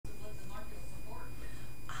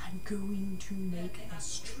going to make a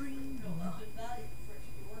stream run.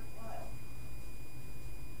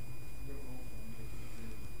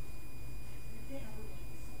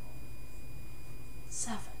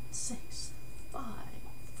 7, 6, 5,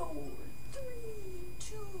 4, 3,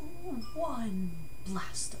 2, 1,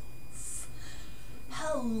 blast off.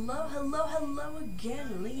 Hello, hello, hello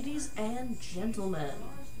again, ladies and gentlemen.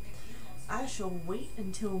 I shall wait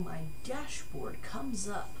until my dashboard comes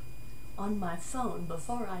up on my phone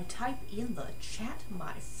before I type in the chat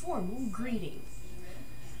my formal greeting.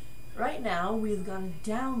 Right now, we've got a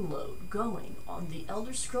download going on the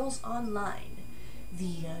Elder Scrolls Online.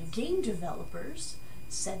 The game developers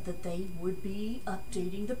said that they would be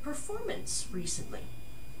updating the performance recently.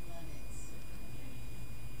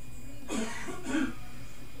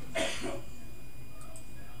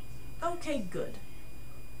 Okay, good.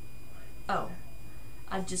 Oh,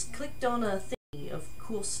 I've just clicked on a thingy of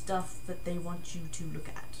cool stuff that they want you to look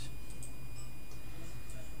at.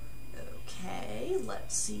 Okay,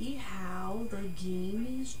 let's see how the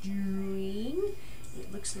game is doing.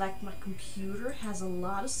 It looks like my computer has a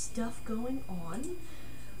lot of stuff going on.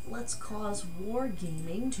 Let's cause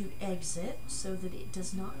Wargaming to exit so that it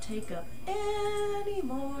does not take up any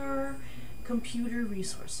more computer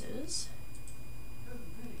resources.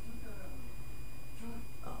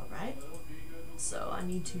 Alright, so I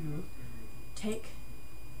need to take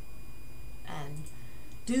and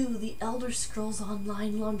do the Elder Scrolls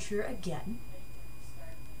Online launcher again.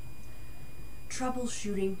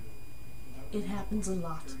 Troubleshooting. It happens a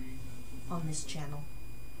lot on this channel.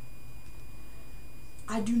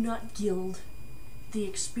 I do not gild the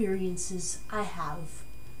experiences I have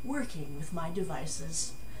working with my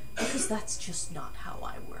devices, because that's just not how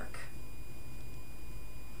I work.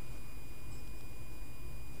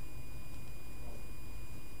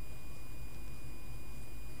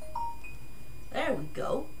 There we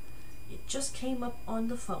go. It just came up on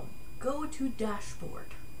the phone. Go to dashboard.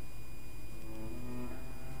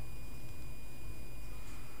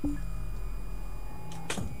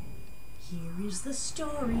 Here is the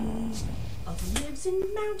story of Lives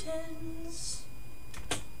in Mountains.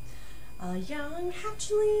 A young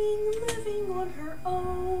hatchling living on her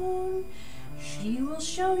own. She will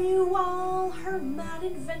show you all her mad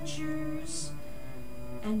adventures,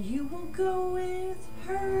 and you will go with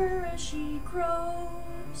her as she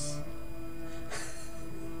grows.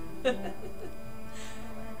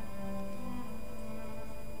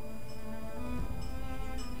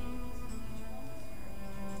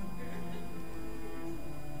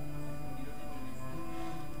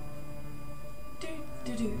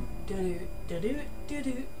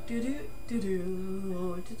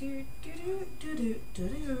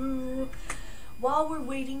 While we're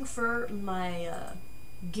waiting for my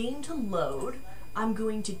game to load, I'm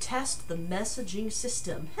going to test the messaging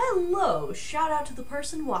system. Hello! Shout out to the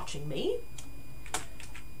person watching me.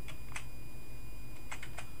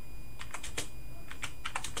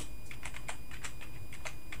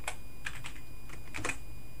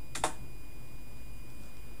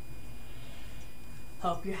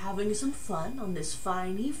 Hope you're having some fun on this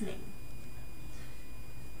fine evening.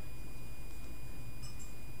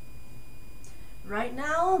 Right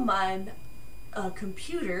now, my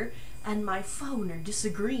computer and my phone are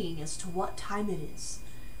disagreeing as to what time it is,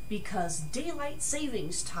 because daylight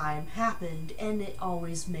savings time happened and it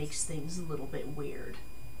always makes things a little bit weird.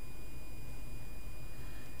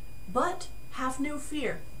 But have no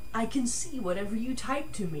fear, I can see whatever you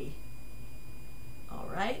type to me.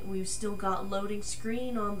 Alright, we've still got loading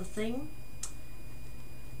screen on the thing.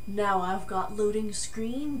 Now I've got loading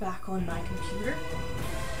screen back on my computer.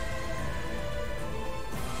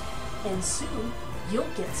 And soon, you'll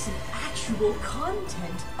get some actual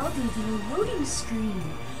content other than a loading screen.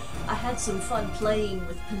 I had some fun playing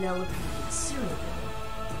with Penelope and Cyril.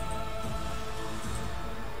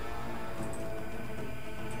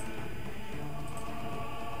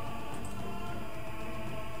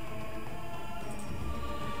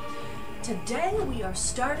 Today we are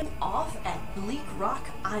starting off at Bleakrock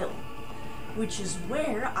Isle, which is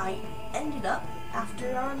where I ended up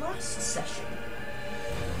after our last session.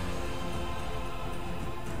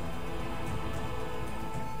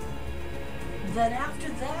 Then after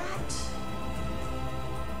that,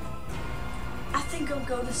 I think I'll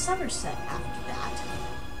go to Summerset after that,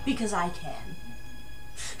 because I can.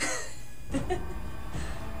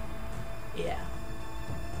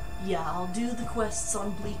 Yeah, I'll do the quests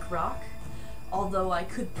on Bleakrock, although I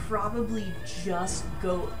could probably just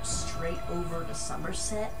go straight over to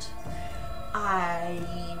Summerset. I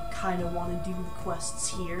kind of want to do the quests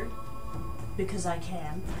here, because I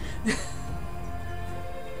can.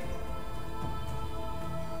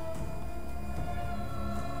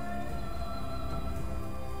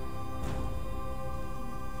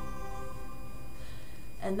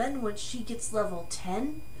 And then when she gets level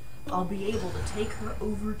 10, I'll be able to take her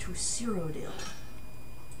over to Cyrodiil.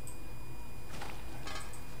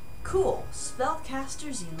 Cool.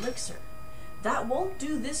 Spellcaster's Elixir. That won't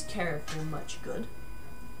do this character much good.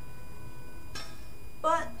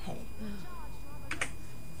 But, hey.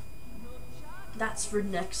 That's for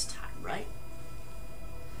next time, right?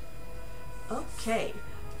 Okay.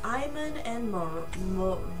 Iman and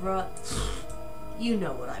you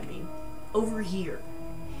know what I mean. Over here.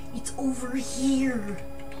 It's over here.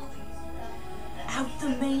 Out the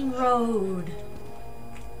main road.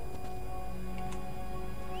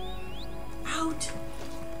 Out.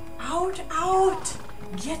 Out, out.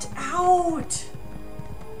 Get out.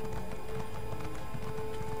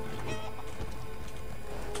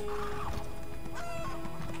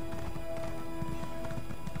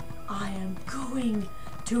 I am going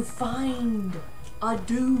to find a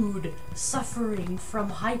dude suffering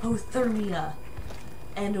from hypothermia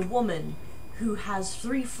and a woman who has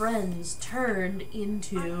 3 friends turned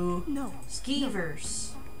into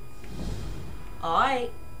skeevers.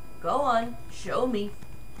 Alright, go on, show me.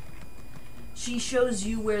 She shows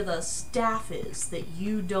you where the staff is that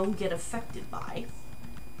you don't get affected by.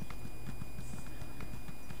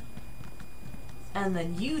 And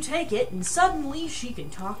then you take it and suddenly she can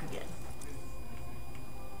talk again.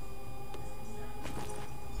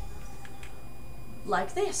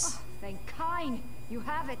 Like this. Oh, thank kind. You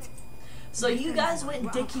have it. So you guys went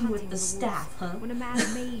dicking with the staff, huh? When a mad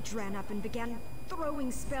mage ran up and began throwing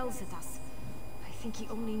spells at us. I think he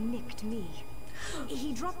only nicked me.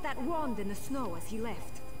 He dropped that wand in the snow as he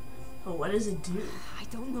left. Oh, what does it do? I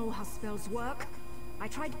don't know how spells work. I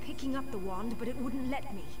tried picking up the wand, but it wouldn't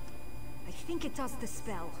let me. I think it does the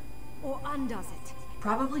spell, or undoes it.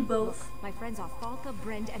 Probably both. Look, my friends are Falther,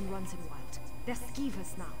 Brent, and Runzenwild. They're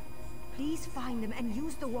skeevers now. Please find them and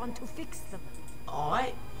use the wand to fix them.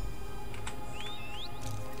 Alright.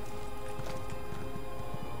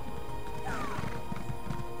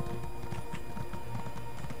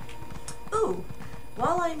 Ooh,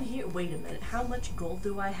 while I'm here, wait a minute, how much gold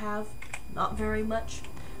do I have? Not very much.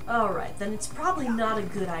 Alright, then it's probably not a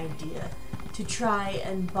good idea to try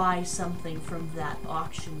and buy something from that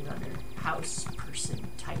auction runner house person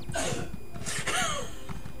type thing.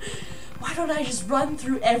 Why don't I just run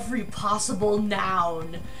through every possible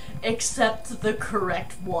noun except the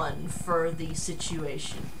correct one for the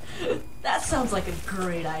situation? That sounds like a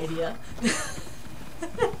great idea.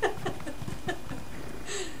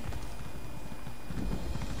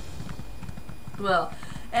 Well,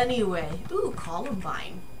 anyway, ooh,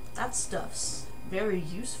 Columbine. That stuff's very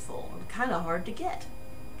useful and kind of hard to get.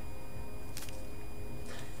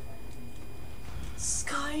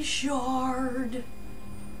 Sky Shard.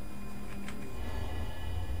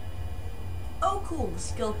 Oh, cool,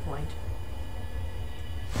 skill point.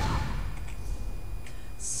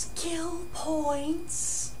 Skill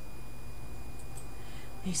points.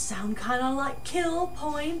 They sound kind of like kill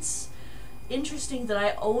points. Interesting that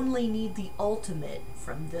I only need the ultimate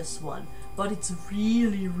from this one, but it's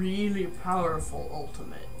really, really powerful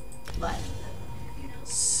ultimate. Like,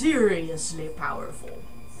 seriously powerful.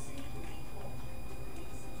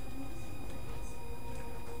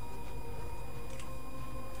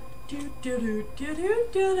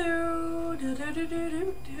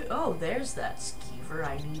 Oh, there's that skeever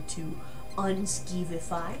I need to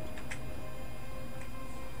unskeevify.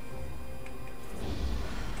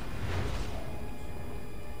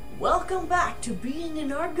 Welcome back to being an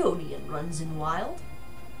Argonian, Runzenwild.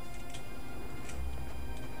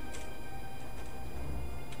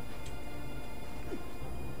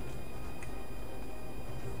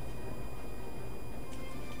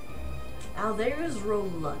 Now there's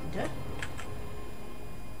Rolanda.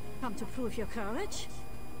 Come to prove your courage?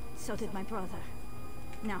 So did my brother.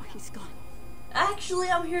 Now he's gone. Actually,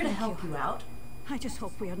 I'm here to help you out. I just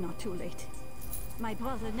hope we are not too late. My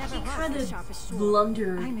brother never He was kind the of sharpest sword.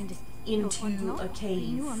 blundered into a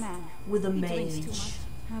cave with a mage.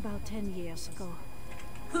 About 10 years ago.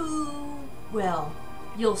 Who? Well,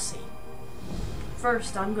 you'll see.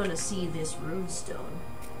 First, I'm gonna see this runestone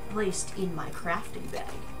placed in my crafting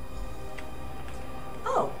bag.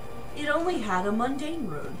 Oh, it only had a mundane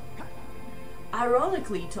rune.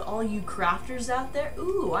 Ironically, to all you crafters out there,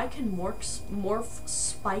 ooh, I can morph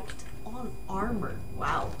spiked on armor.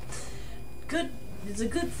 Wow. Good. It's a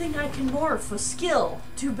good thing I can morph a skill.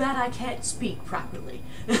 Too bad I can't speak properly.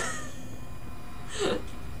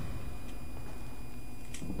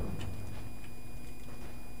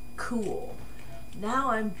 Cool.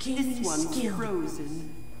 Now I'm gaining This one's skill.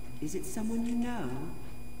 frozen. Is it someone you know?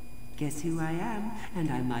 Guess who I am,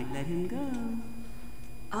 and I might let him go.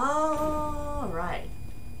 All right.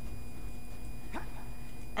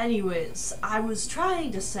 Anyways, I was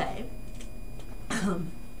trying to say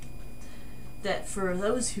that for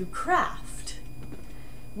those who craft,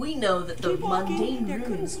 we know that the mundane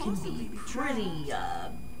runes can be pretty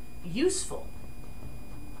useful.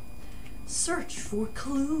 Search for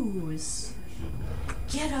clues.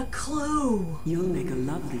 Get a clue. You'll make a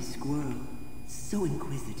lovely squirrel. So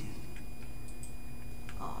inquisitive.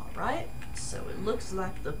 Alright, so it looks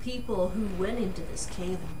like the people who went into this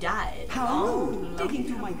cave died. How rude! Digging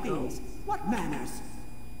through my things. What manners?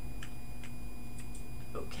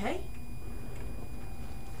 Okay.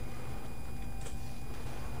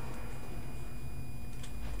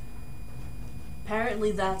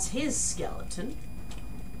 Apparently that's his skeleton.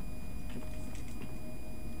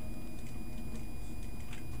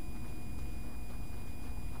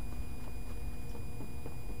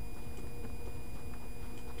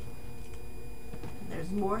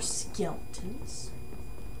 There's more skeletons.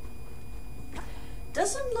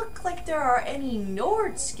 Doesn't look like there are any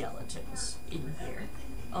Nord skeletons in here.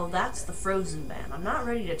 Oh, that's the frozen man. I'm not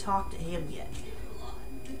ready to talk to him yet.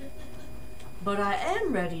 But I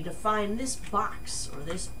am ready to find this box or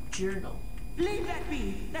this journal. Leave that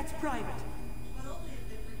be. That's private.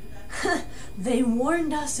 They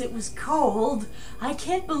warned us it was cold. I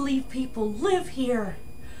can't believe people live here.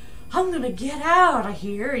 I'm gonna get out of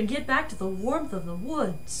here and get back to the warmth of the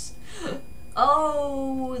woods.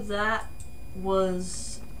 Oh, that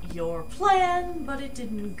was your plan, but it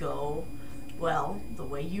didn't go, well, the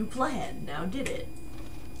way you planned, now did it?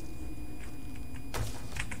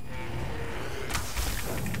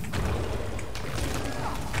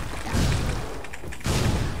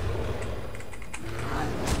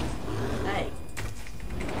 Hey.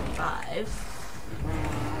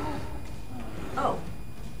 5. Oh.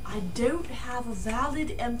 I don't have a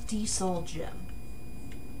valid empty soul gem.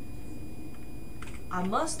 I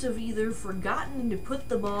must have either forgotten to put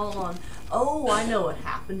them all on... Oh, I know what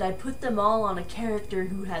happened. I put them all on a character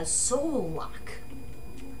who has soul lock.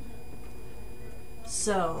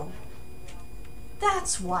 So,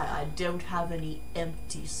 that's why I don't have any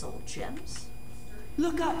empty soul gems.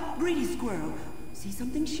 Look up, greedy squirrel. See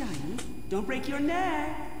something shiny? Don't break your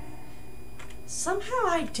neck. Somehow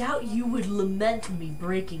I doubt you would lament me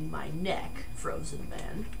breaking my neck, Frozen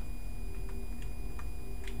Man.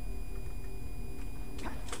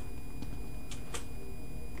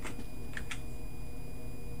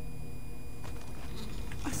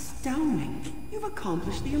 Astounding. You've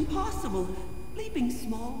accomplished the impossible, leaping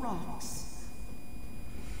small rocks.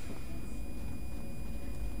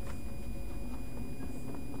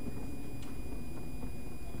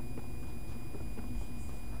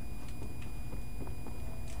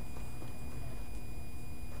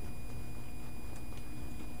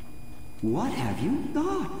 What have you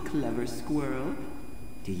thought, clever squirrel?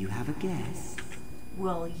 Do you have a guess?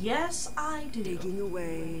 Well, yes, I do. Digging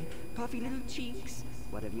away, puffy little cheeks.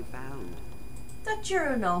 What have you found? That you're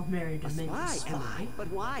an all-married A spy, spy. am I? But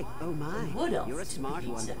why? Oh my. Wood elf, You're a to smart be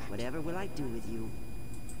one. exact. Whatever will I do with you?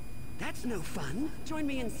 That's no fun. Join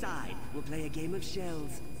me inside. We'll play a game of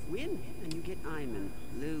shells. Win, and you get Iman.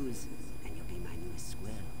 Lose, and you'll be my newest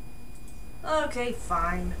squirrel. Okay,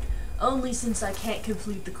 fine. Only since I can't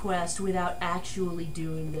complete the quest without actually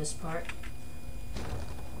doing this part.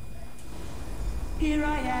 Here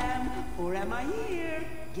I am, or am I here?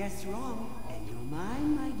 Guess wrong, and you're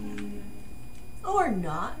mine, my dear. Or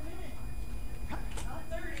not.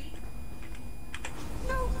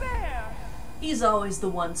 No fair! He's always the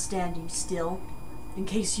one standing still. In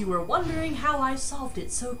case you were wondering how I solved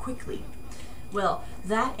it so quickly. Well,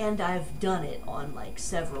 that and I've done it on like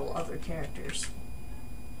several other characters.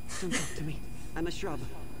 Don't talk to me. I'm a shrub.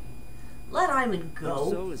 Let Iman Your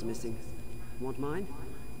go. soul is missing. Want mine?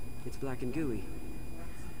 It's black and gooey.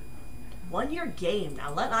 Won your game,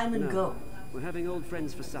 now let Iman No. go. We're having old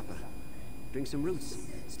friends for supper. Drink some roots.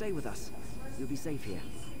 Stay with us. You'll be safe here.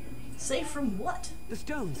 Safe from what? The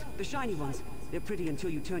stones, the shiny ones. They're pretty until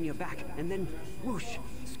you turn your back, and then whoosh,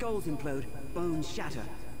 skulls implode, bones shatter.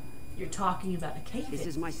 You're talking about a cave. This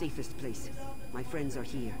is my safest place. My friends are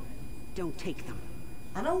here. Don't take them.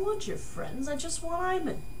 I don't want your friends, I just want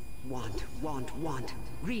Iman. Want.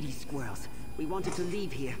 Greedy squirrels. We wanted to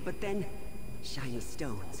leave here, but then... shiny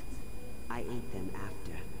stones. I ate them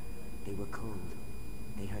after. They were cold.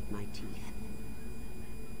 They hurt my teeth.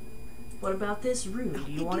 What about this rune?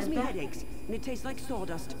 Do you It want gives it me back? headaches, and it tastes like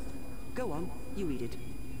sawdust. Go on, you eat it.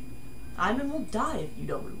 Iman will die if you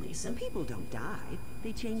don't release him. People don't die.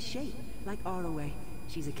 They change shape, like Arroway.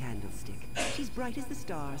 She's a candlestick. She's bright as the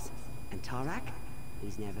stars. And Tarak?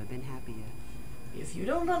 He's never been happier. If you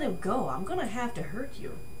don't let him go, I'm gonna have to hurt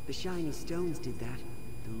you. The shiny stones did that.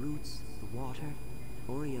 The roots, the water.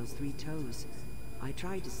 Orio's 3 toes. I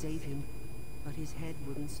tried to save him, but his head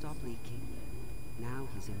wouldn't stop leaking. Now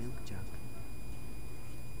he's a milk jug.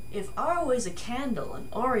 If Aro is a candle and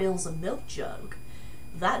Oriel's a milk jug,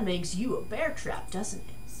 that makes you a bear trap, doesn't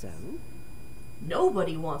it? So?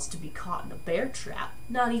 Nobody wants to be caught in a bear trap,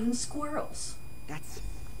 not even squirrels. That's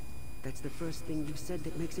the first thing you've said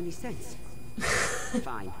that makes any sense.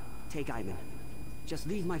 Fine, take Ivan. Just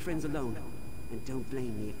leave my friends alone, and don't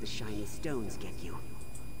blame me if the shiny stones get you.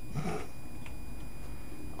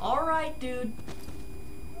 Alright, dude.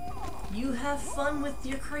 You have fun with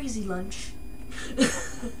your crazy lunch.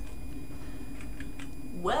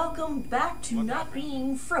 Welcome back to not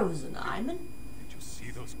being frozen, Iman. Did you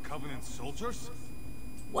see those Covenant soldiers?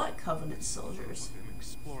 What Covenant soldiers? Them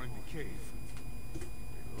exploring the cave.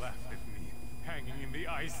 They laughed at me, hanging in the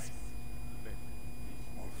ice. Then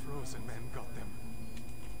more frozen men got them.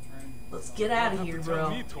 Let's get out of here, Don't have to tell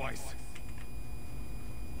bro. me twice.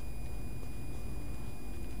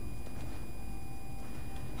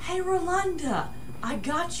 Hey, Rolanda, I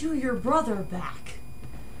got you your brother back.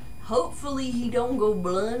 Hopefully he don't go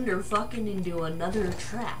blunder fucking into another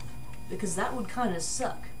trap, because that would kind of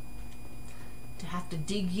suck. To have to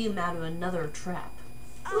dig him out of another trap.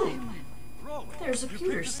 Ooh, Roland, there's a you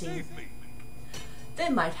pewter came to steam. save me. They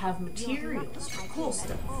might have materials for cool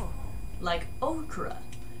stuff, like okra,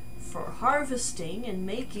 for harvesting and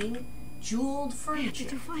making jeweled Where did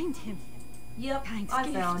furniture. you find him? Yep, Thanks, I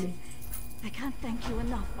gift. found him. I can't thank you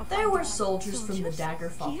enough. For There finding were our soldiers from the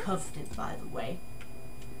Daggerfall Here? Covenant, by the way.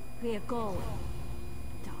 We're going.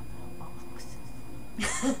 Dumb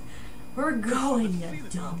oaks. We're going, you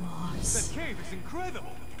That dumbass. cave is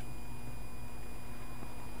incredible.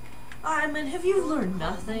 Iman, have you learned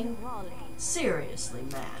nothing? Raleigh. Seriously,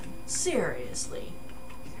 man. Seriously.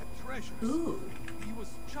 He had treasures. Ooh. He was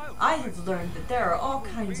childlike. I have learned that there are all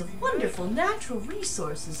kinds of wonderful natural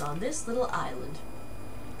resources on this little island.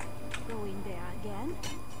 Going there again,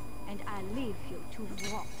 and I leave you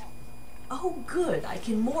to rot. Oh good, I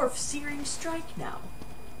can morph Searing Strike now.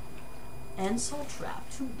 And Soul Trap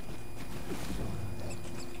too.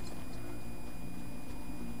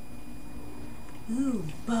 Ooh,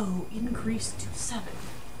 bow increased to 7.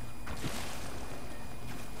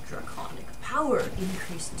 Draconic power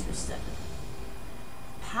increased to 7.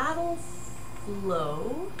 Paddle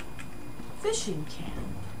flow fishing camp.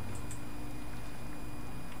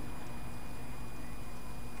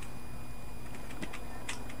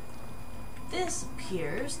 This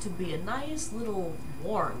appears to be a nice little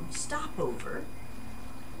warm stopover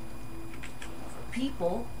for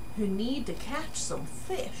people who need to catch some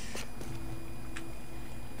fish.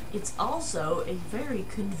 It's also a very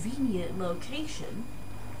convenient location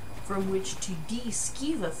from which to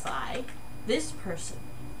de-skivify this person.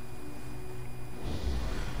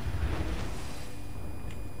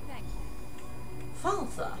 Thank you.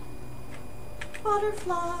 Faltha.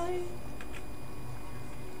 Butterfly.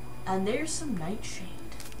 And there's some nightshade.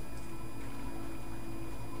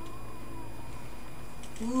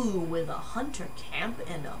 Ooh, with a hunter camp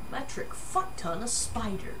and a metric fuck ton of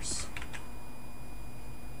spiders.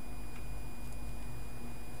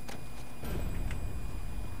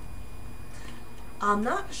 I'm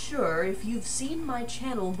not sure if you've seen my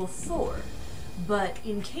channel before, but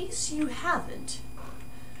in case you haven't,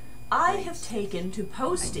 I have taken to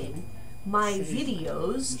posting my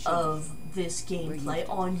videos of this gameplay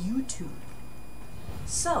on YouTube.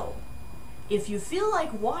 So, if you feel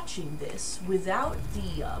like watching this without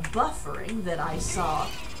the buffering that I saw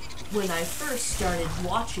when I first started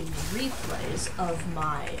watching the replays of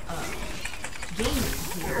my gaming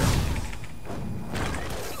here,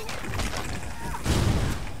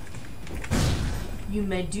 you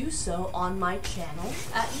may do so on my channel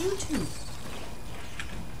at YouTube.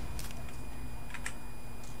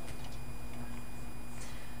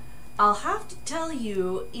 I'll have to tell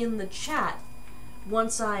you in the chat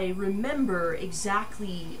once I remember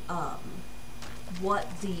exactly what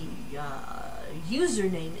the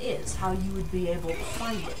username is, how you would be able to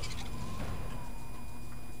find it.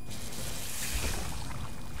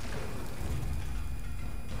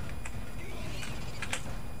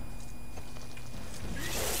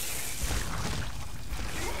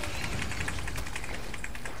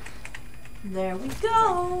 There we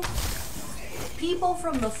go! People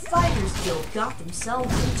from the Fighters Guild got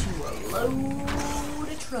themselves into a load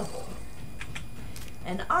of trouble.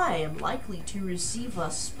 And I am likely to receive a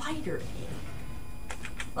spider egg.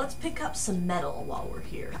 Let's pick up some metal while we're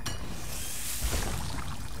here.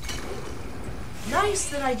 Nice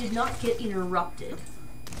that I did not get interrupted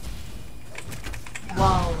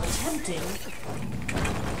while attempting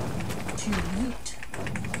to loot.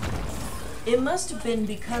 It must have been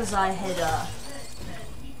because I had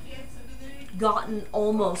gotten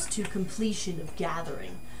almost to completion of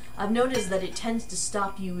gathering. I've noticed that it tends to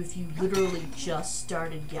stop you if you literally just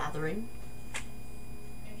started gathering.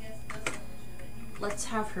 Let's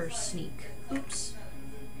have her sneak. Oops.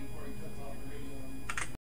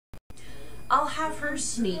 I'll have her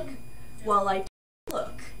sneak while I take a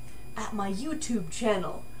look at my YouTube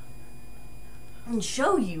channel and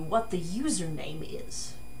show you what the username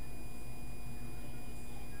is.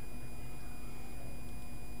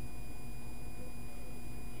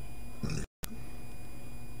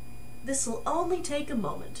 This'll only take a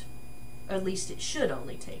moment. Or at least it should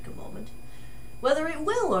only take a moment. Whether it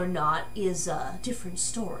will or not is a different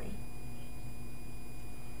story.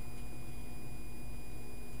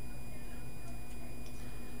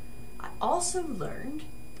 I also learned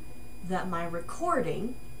that my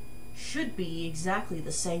recording should be exactly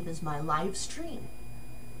the same as my live stream.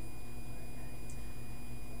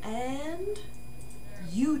 And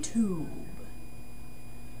YouTube.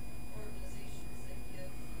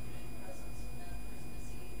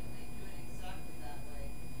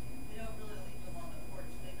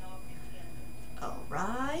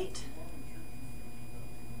 Alright.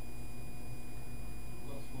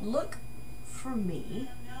 Look for me.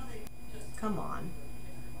 Come on.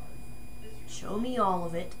 Show me all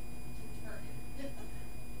of it.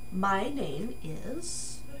 My name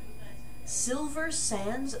is Silver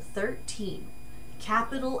Sands 13.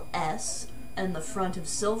 Capital S in the front of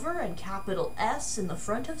Silver and capital S in the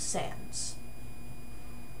front of Sands.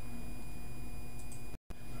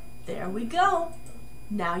 There we go.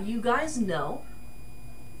 Now you guys know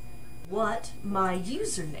what my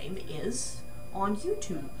username is on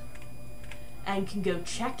YouTube and can go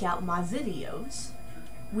check out my videos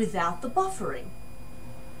without the buffering.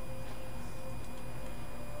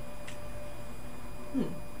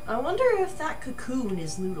 I wonder if that cocoon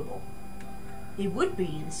is lootable. It would be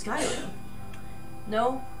in Skyrim.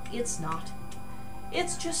 No, it's not.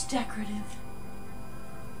 It's just decorative.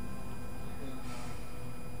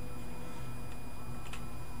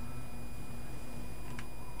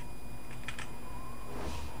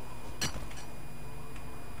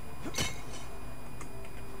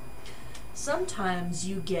 Sometimes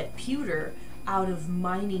you get pewter out of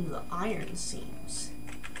mining the iron seams.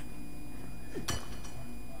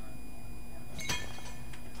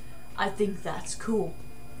 I think that's cool.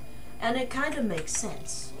 And it kind of makes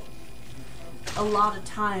sense. A lot of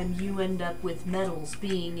time you end up with metals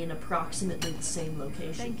being in approximately the same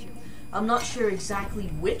location. Thank you. I'm not sure exactly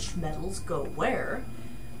which metals go where,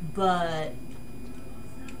 but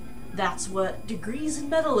that's what degrees in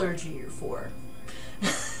metallurgy are for.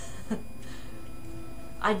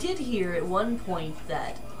 I did hear at one point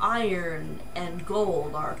that iron and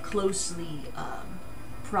gold are closely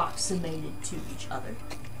approximated to each other.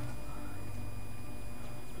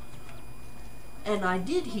 And I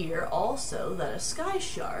did hear also that a sky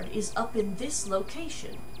shard is up in this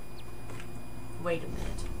location. Wait a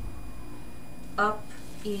minute. Up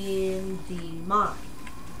in the mine.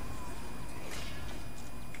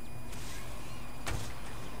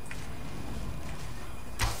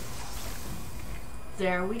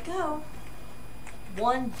 There we go.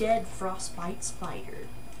 One dead frostbite spider.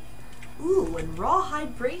 Ooh, and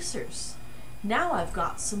rawhide bracers. Now I've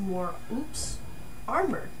got some more,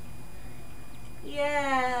 armor.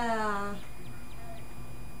 Yeah.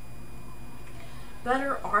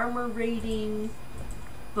 Better armor rating,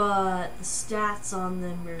 but the stats on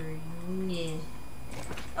them are, meh.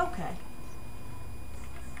 Okay.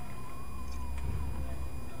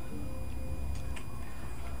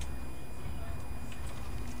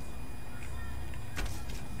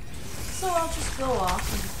 So I'll just go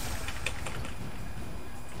off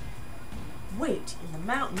and wait in the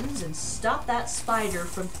mountains and stop that spider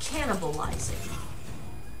from cannibalizing.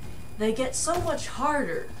 They get so much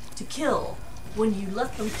harder to kill when you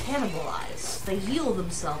let them cannibalize. They heal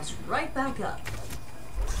themselves right back up.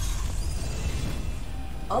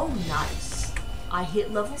 Oh, nice. I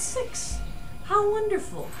hit level 6. How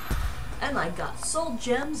wonderful. And I got soul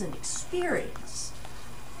gems and experience.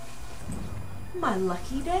 My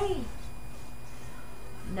lucky day.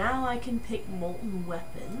 Now I can pick molten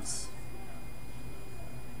weapons.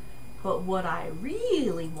 But what I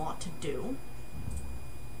really want to do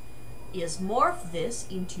is morph this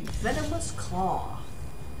into Venomous Claw.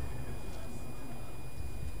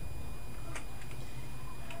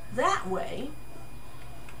 That way,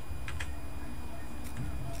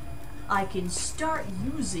 I can start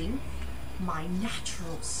using my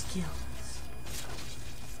natural skills.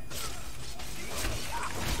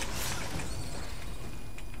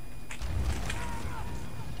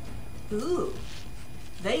 Ooh,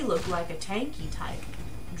 they look like a tanky type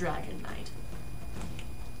Dragon Knight.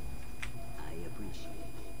 I appreciate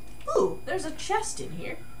it. Ooh, there's a chest in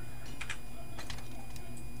here.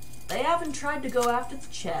 They haven't tried to go after the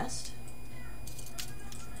chest,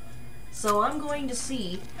 so I'm going to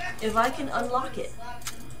see if I can unlock it.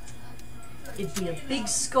 It'd be a big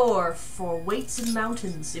score for Weights and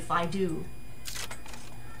Mountains if I do.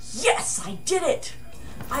 Yes, I did it!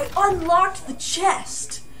 I unlocked the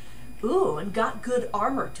chest! Ooh, and got good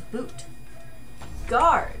armor to boot.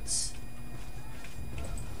 Guards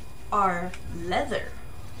are leather.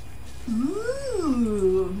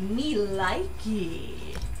 Ooh, me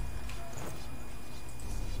likey.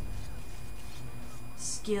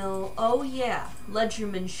 Skill, oh yeah,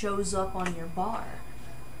 Ledgerman shows up on your bar.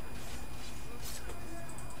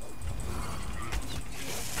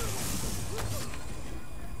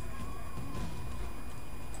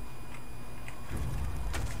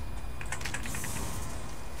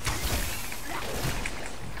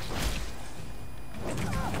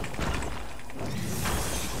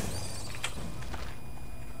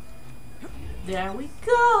 There we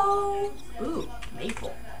go! Ooh,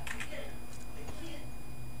 maple.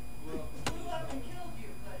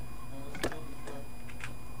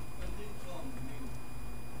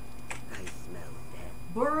 I smell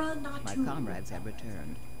death. Burra not My too. comrades have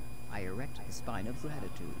returned. I erect the spine of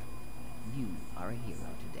gratitude. You are a hero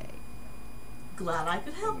today. Glad I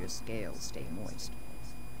could help. Your scales stay moist.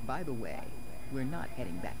 By the way, we're not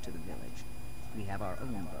heading back to the village. We have our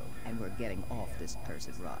own boat, and we're getting off this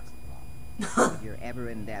cursed rock. If you're ever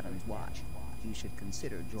in Davin's watch, you should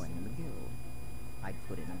consider joining the guild. I'd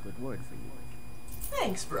put in a good word for you.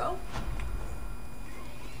 Thanks, bro.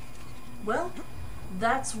 Well,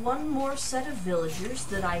 that's one more set of villagers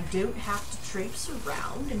that I don't have to traipse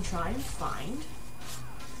around and try and find.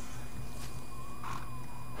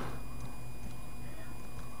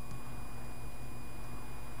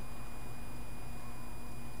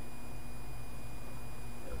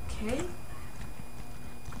 Okay.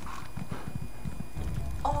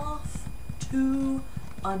 Off to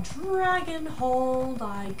a dragon hold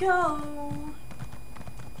I go.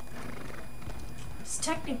 It's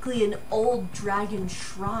technically an old dragon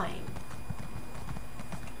shrine.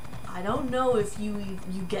 I don't know if you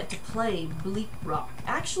get to play Bleakrock.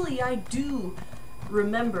 Actually, I do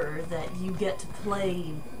remember that you get to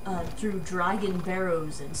play through Dragon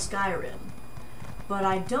Barrows in Skyrim, but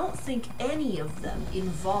I don't think any of them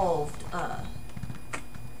involved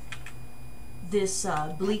this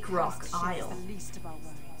Bleakrock Isle. The least of our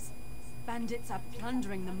worries. Bandits are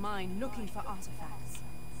plundering the mine looking for artifacts.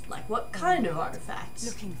 Like what kind of artifacts?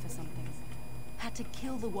 Looking for something. Had to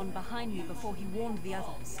kill the one behind me before he warned the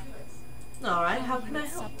others. Alright, how can I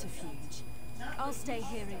help? Subterfuge. I'll stay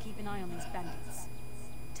here and keep an eye on these bandits.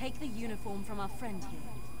 Take the uniform from our friend here.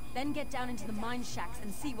 Then get down into the mine shacks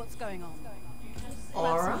and see what's going on.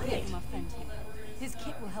 Alright. From our friend here. His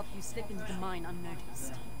kit will help you slip into the mine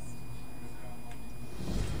unnoticed.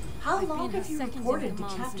 How I've long been her have you second in reported to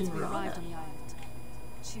command Captain since we arrived Rana? on the island.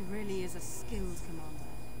 She really is a skilled commander.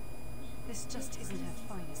 This just isn't her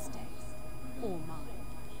finest day. Or mine.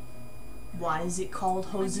 Why is it called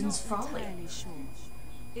Hosen's I'm not Folly? entirely sure.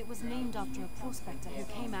 It was named after a prospector who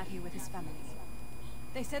came out here with his family.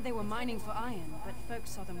 They said they were mining for iron, but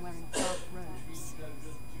folks saw them wearing dark robes.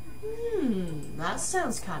 That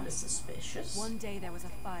sounds kind of suspicious. One day there was a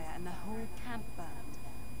fire and the whole camp burned.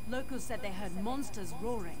 Locals said they heard monsters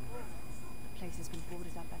roaring. The place has been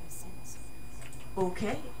boarded up ever since.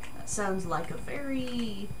 Okay, that sounds like a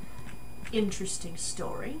very interesting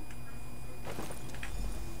story.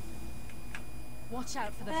 Watch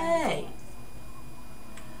out for the Hey! bandits.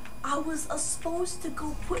 I was supposed to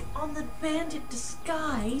go put on the bandit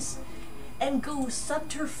disguise and go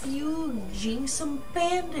subterfuging some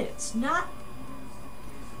bandits, not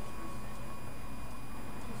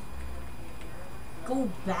go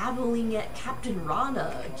babbling at Captain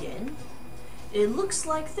Rana again. It looks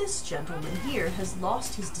like this gentleman here has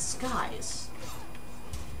lost his disguise,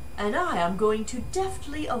 and I am going to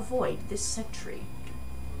deftly avoid this sentry.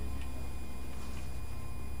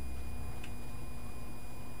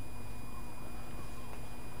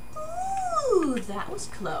 Ooh, that was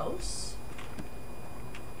close.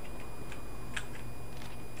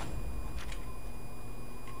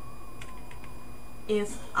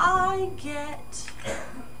 If I get...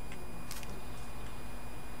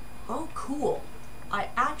 Oh, cool. I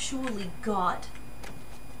actually got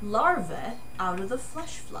larvae out of the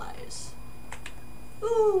flesh flies.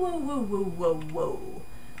 Ooh, whoa, whoa, whoa, whoa, whoa.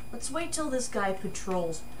 Let's wait till this guy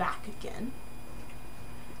patrols back again.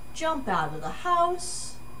 Jump out of the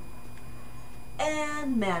house.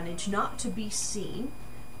 and manage not to be seen.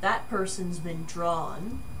 That person's been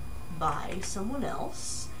drawn by someone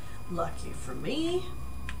else. Lucky for me,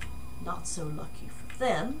 not so lucky for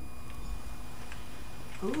them.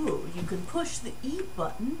 Ooh, you can push the E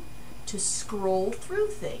button to scroll through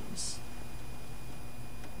things.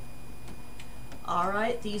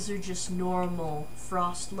 Alright, these are just normal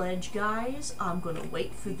Frost Ledge guys. I'm gonna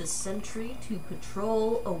wait for the sentry to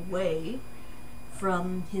patrol away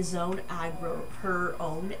from his own aggro, her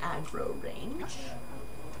own aggro range,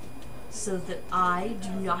 so that I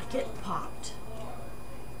do not get popped.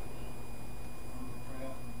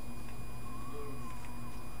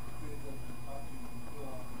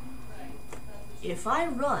 If I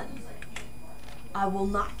run, I will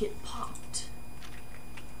not get popped.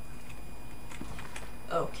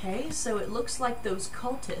 Okay, so it looks like those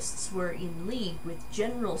cultists were in league with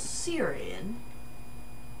General Syrian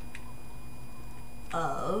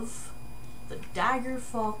of the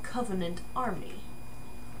Daggerfall Covenant army.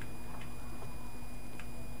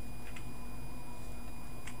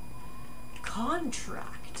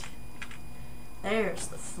 Contract. There's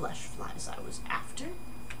the flesh flies I was after.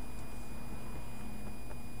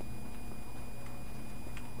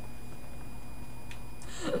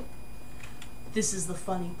 This is the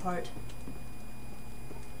funny part.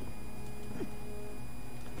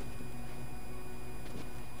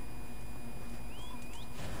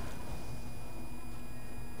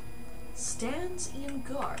 Stands in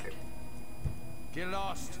guard. Get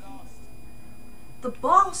lost. The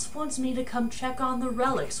boss wants me to come check on the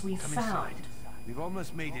relics we Come found. inside. We've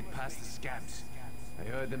almost made it past the scabs. I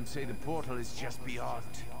heard them say the portal is just beyond.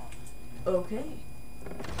 Okay.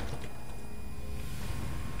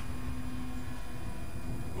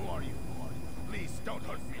 Who are you? Please don't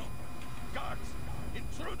hurt me. Guards!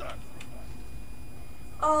 Intruder!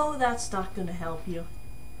 Oh, that's not gonna help you.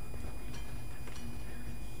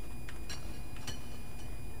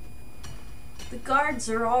 The guards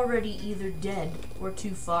are already either dead or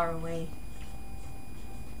too far away.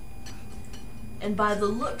 And by the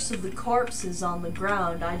looks of the corpses on the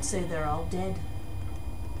ground, I'd say they're all dead.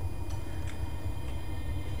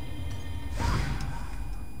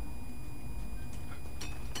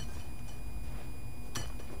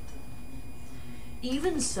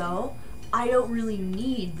 Even so, I don't really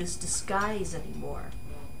need this disguise anymore.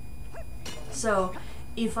 So,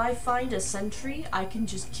 if I find a sentry, I can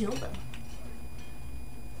just kill them.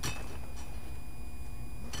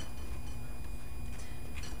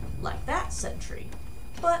 Like that sentry.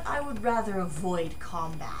 But I would rather avoid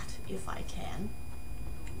combat if I can.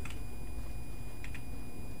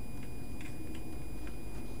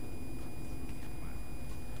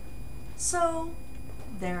 So,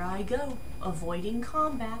 there I go, avoiding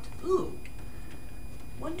combat. Ooh,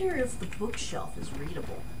 wonder if the bookshelf is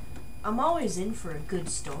readable. I'm always in for a good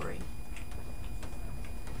story.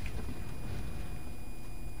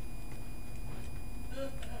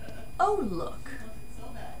 Oh, look.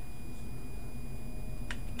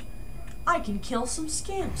 I can kill some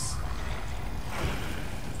scamps.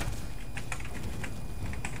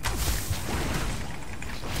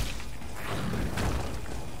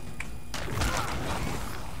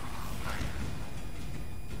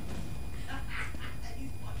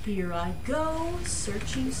 Here I go,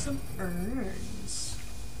 searching some urns.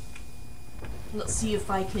 Let's see if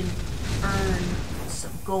I can earn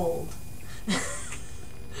some gold.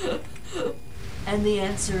 And the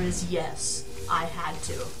answer is yes, I had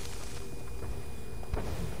to.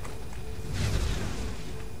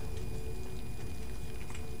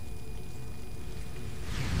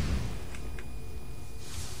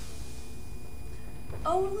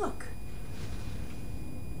 Oh, look.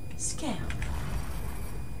 Scam.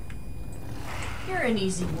 You're an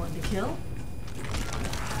easy one to kill.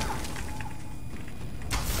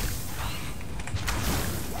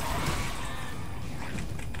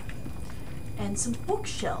 And some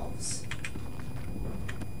bookshelves,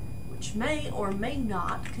 which may or may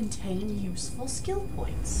not contain useful skill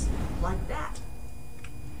points, like that.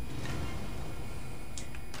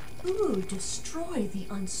 Ooh, destroy the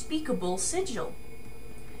unspeakable sigil.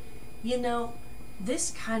 You know, this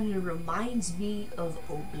kind of reminds me of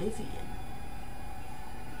Oblivion.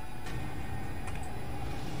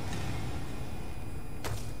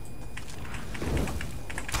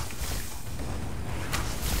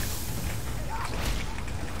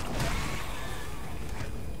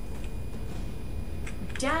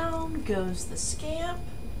 Down goes the scamp.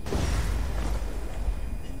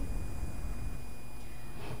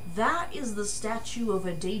 That is the statue of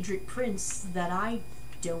a Daedric prince that I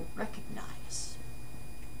don't recognize.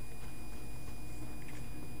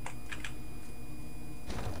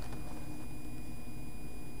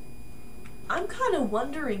 kind of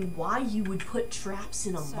wondering why you would put traps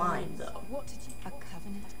in a mine, though. What did you... A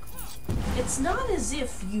covenant contract? It's not as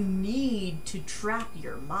if you need to trap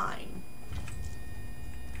your mine.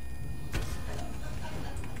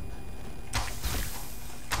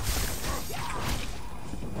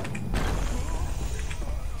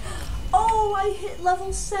 Oh, I hit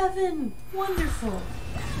level 7! Wonderful!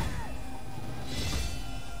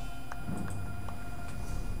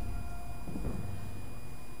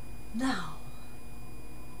 Now,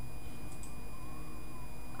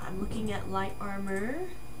 I'm looking at light armor,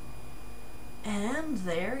 and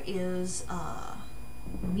there is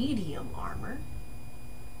medium armor,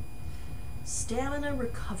 stamina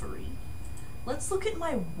recovery. Let's look at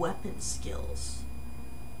my weapon skills.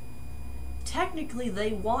 Technically,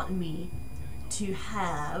 they want me to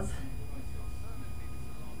have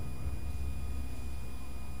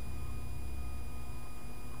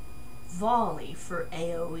volley for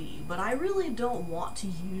AoE, but I really don't want to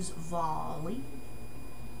use volley.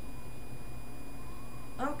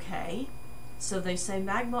 Okay, so they say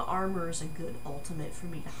magma armor is a good ultimate for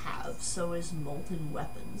me to have, so is molten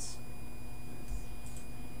weapons.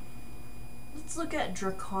 Let's look at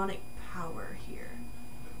draconic power here.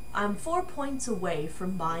 I'm 4 points away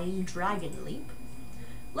from buying Dragon Leap.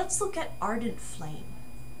 Let's look at Ardent Flame.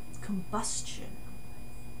 Combustion.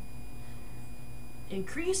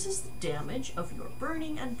 Increases the damage of your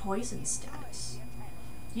burning and poison status.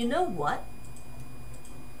 You know what?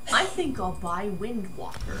 I think I'll buy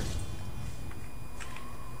Windwalker.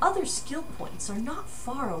 Other skill points are not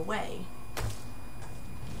far away.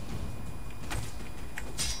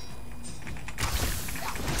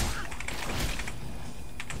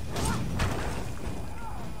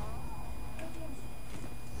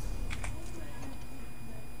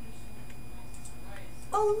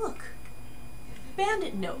 Oh, look!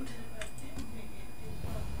 Bandit note.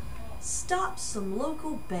 Stop some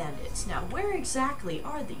local bandits. Now, where exactly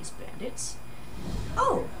are these bandits?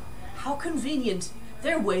 Oh, how convenient.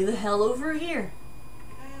 They're way the hell over here.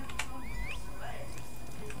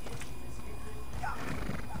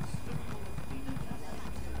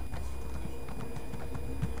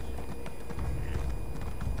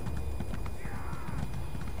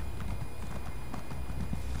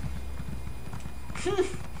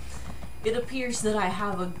 It appears that I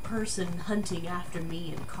have a person hunting after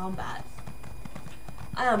me in combat.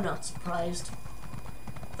 I am not surprised.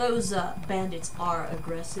 Those bandits are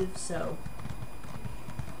aggressive, so...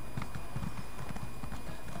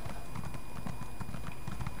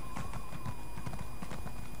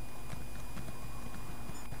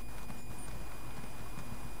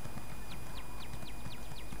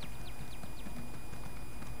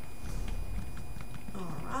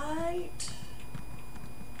 Alright.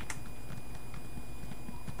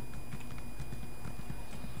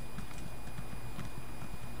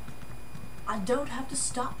 I don't have to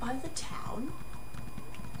stop by the town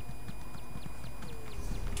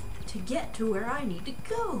to get to where I need to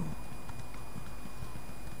go.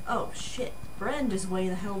 Oh shit, Brand is way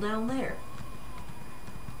the hell down there.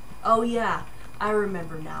 Oh yeah, I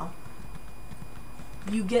remember now.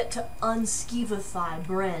 You get to unskivify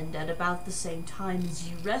Brand at about the same time as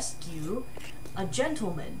you rescue a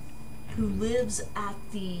gentleman who lives at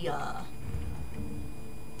the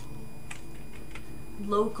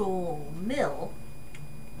local mill,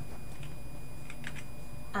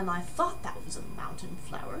 and I thought that was a mountain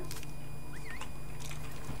flower,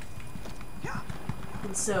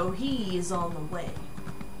 and so he is on the way,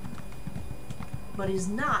 but is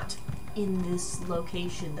not in this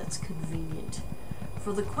location that's convenient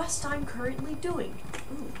for the quest I'm currently doing.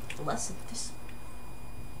 Ooh, less of this.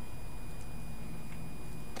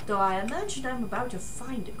 Though I imagine I'm about to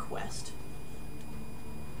find a quest.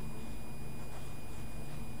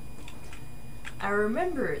 I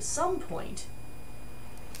remember at some point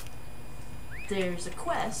there's a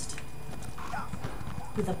quest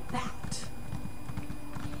with a bat.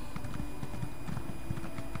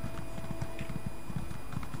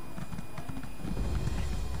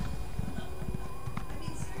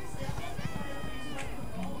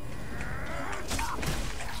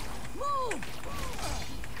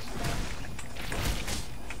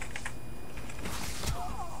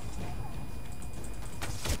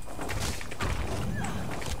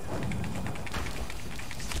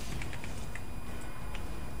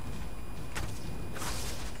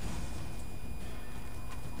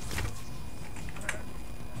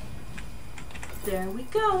 There we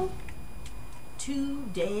go. 2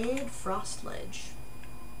 dead frost ledge.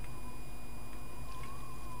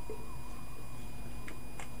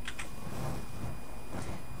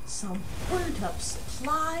 Some burnt up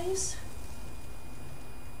supplies.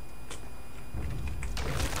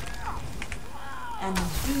 and the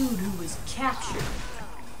dude who was captured.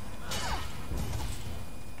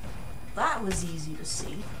 That was easy to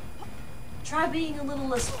see. Try being a little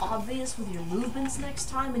less obvious with your movements next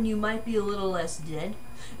time and you might be a little less dead.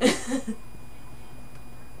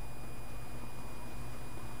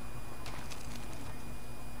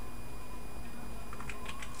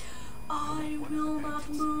 I will not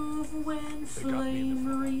move when Flame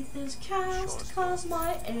Wreath is cast, cause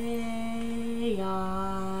my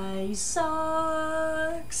AI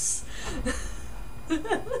sucks.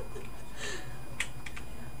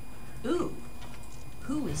 Ooh,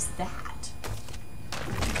 who is that?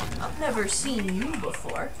 I've never seen you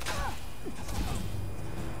before.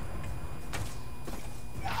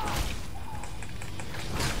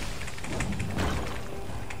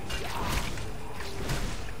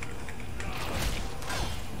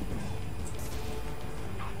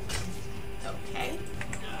 Okay.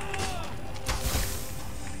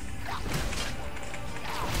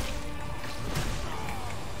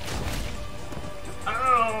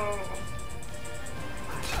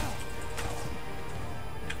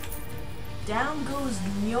 Down goes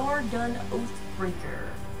Njordun Oathbreaker.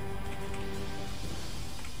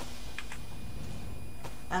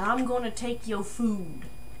 And I'm gonna take your food.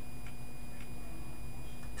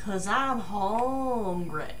 'Cause I'm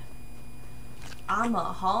hungry. I'm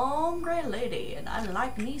a hungry lady and I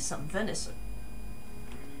like me some venison.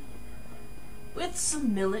 With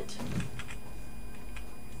some millet.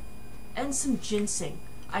 And some ginseng.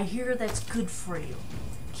 I hear that's good for you.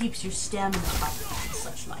 Keeps your stamina up and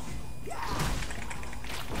such like.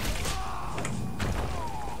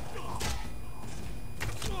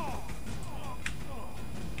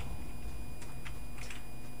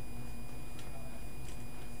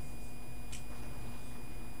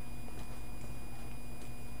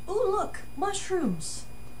 Ooh, look, mushrooms.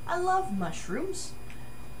 I love mushrooms.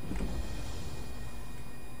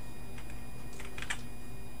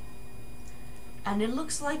 And it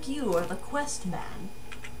looks like you are the quest man.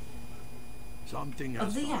 Something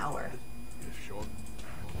of the hour. If short.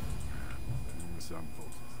 Some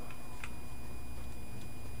folks.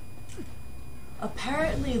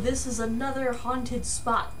 Apparently this is another haunted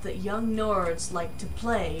spot that young Nords like to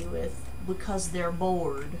play with because they're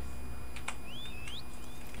bored.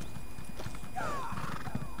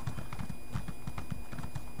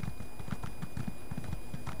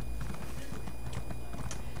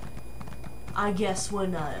 I guess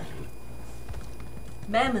when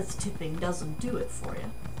mammoth tipping doesn't do it for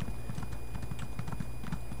you,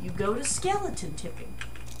 you go to skeleton tipping.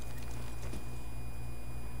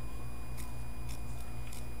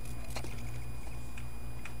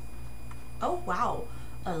 Oh wow,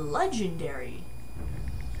 a legendary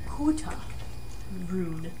Kuta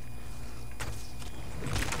rune.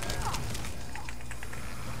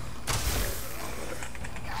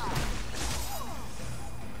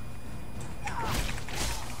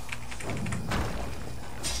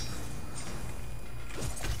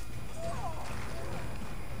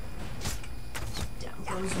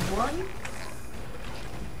 One,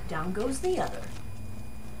 down goes the other.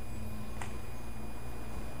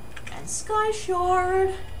 And Sky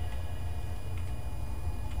Shard.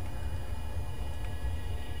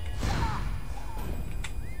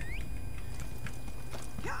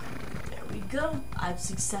 There we go. I've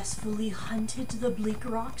successfully hunted the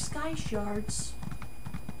Bleakrock Sky Shards.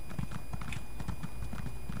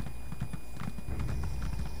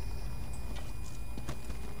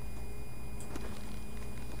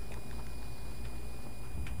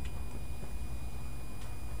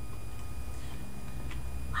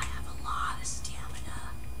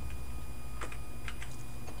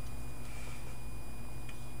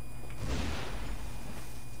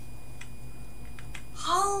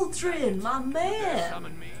 My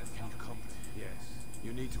man!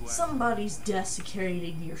 Somebody's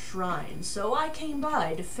desecrating your shrine, so I came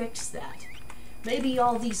by to fix that. Maybe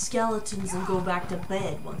all these skeletons will go back to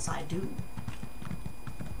bed once I do.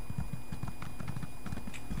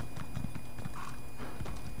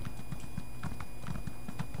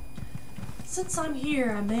 Since I'm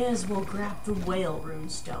here, I may as well grab the whale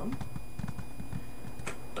runestone.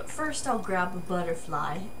 But first I'll grab a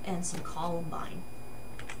butterfly and some columbine.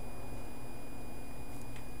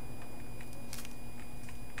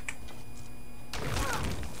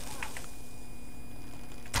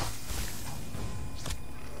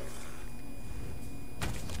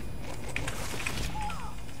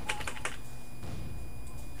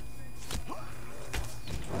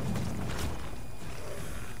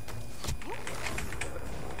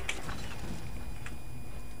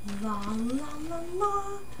 La la la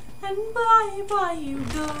la, and bye bye you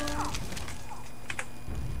go.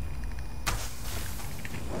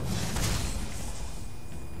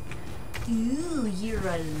 Ooh, you're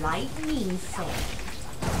a lightning fan.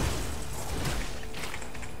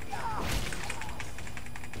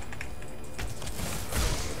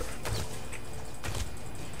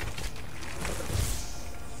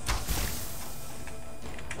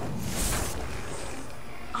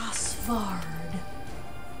 Osvard.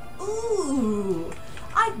 Ooh,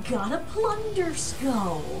 I got a plunder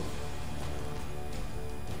skull.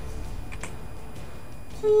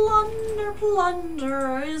 Plunder,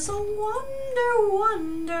 plunder is a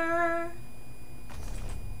wonder.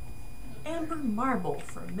 Amber marble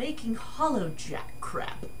for making hollow jack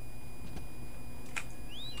crap.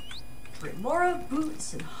 Remora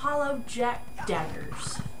boots and hollow jack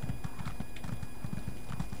daggers.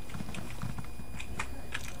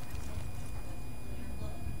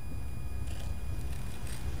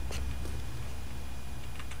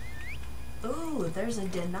 Ooh, there's a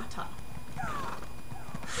Denata.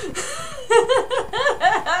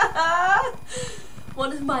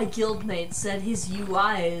 One of my guildmates said his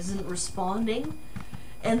UI isn't responding,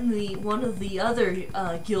 and one of the other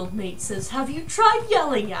guildmates says, "Have you tried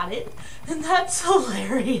yelling at it?" And that's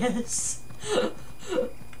hilarious.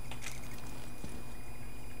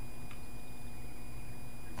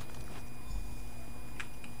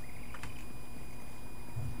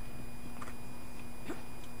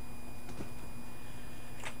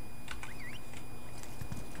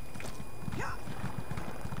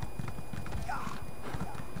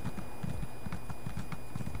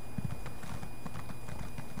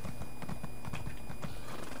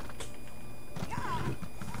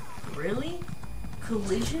 Really?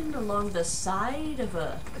 Collision along the side of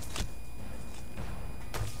a...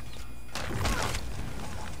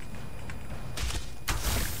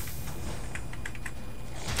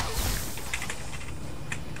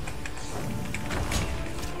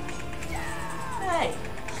 Hey!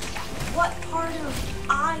 What part of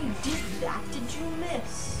I did that did you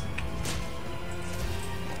miss?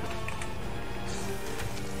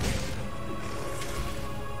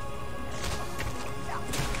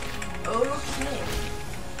 Okay.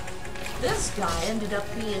 This guy ended up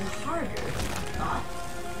being harder than I thought.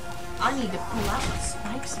 I need to pull out my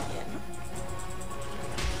spikes again.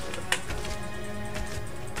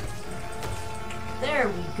 There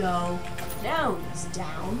we go. Now he's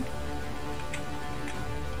down.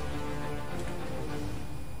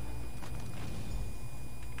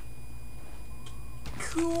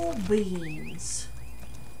 Cool beans.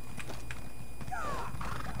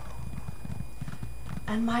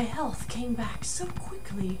 And my health came back so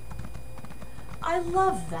quickly. I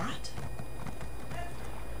love that.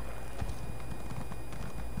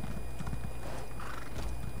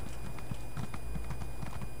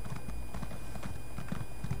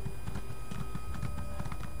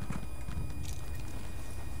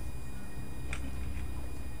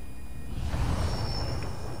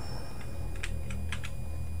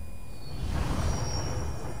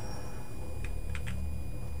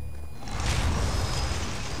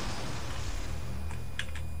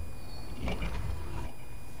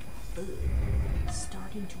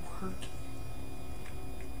 Starting to hurt.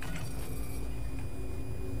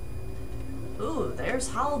 Ooh, there's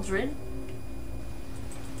Haldren.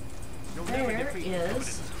 There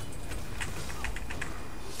is.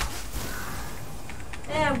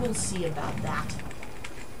 Eh, we'll see about that.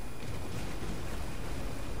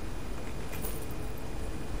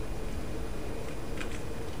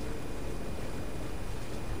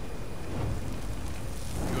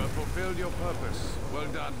 You have fulfilled your purpose.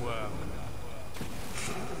 Well done, worm.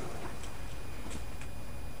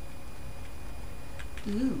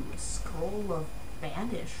 Ooh, Scroll of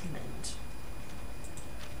Banishment.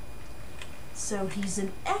 So he's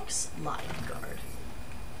an ex-lifeguard.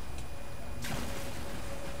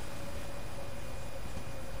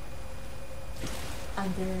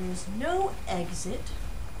 And there is no exit.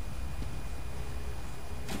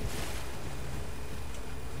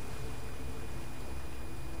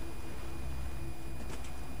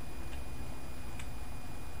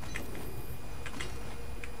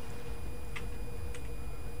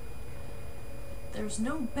 There's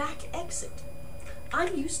no back exit.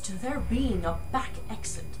 I'm used to there being a back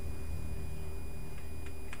exit.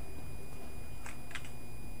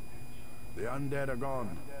 The undead are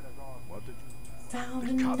gone. What did you...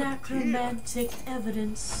 Found necromantic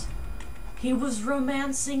evidence. He was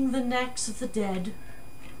romancing the necks of the dead.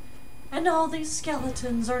 And all these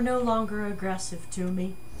skeletons are no longer aggressive to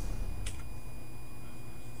me.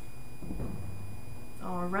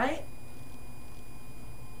 Alright.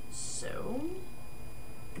 So...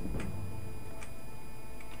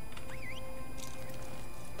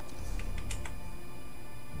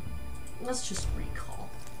 let's just recall.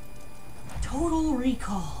 Total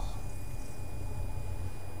Recall.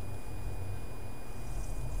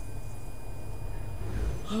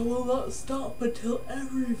 I will not stop until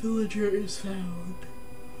every villager is found.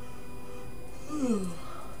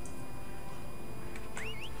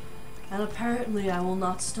 And apparently I will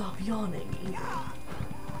not stop yawning either.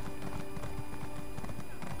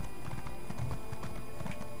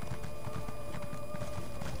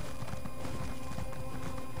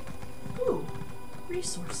 Ooh,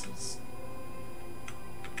 resources.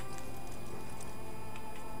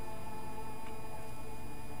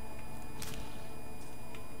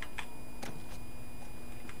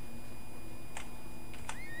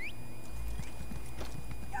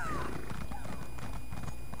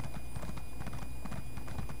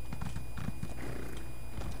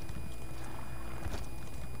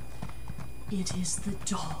 It is the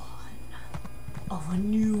dawn of a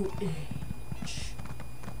new age.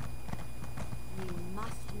 We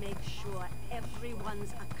must make sure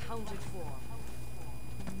everyone's accounted for.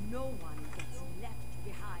 No one gets left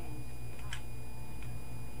behind.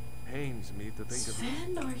 Pains me to think of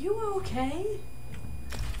Sven, are you okay?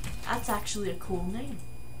 That's actually a cool name.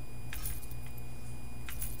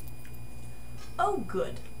 Oh,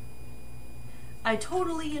 good. I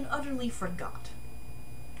totally and utterly forgot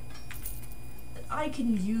that I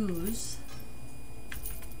can use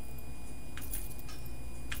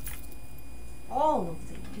all of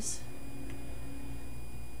these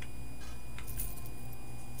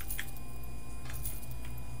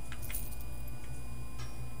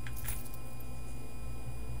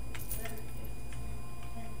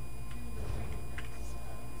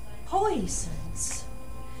poisons.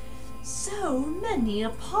 So many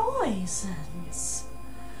poisons.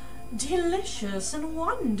 Delicious and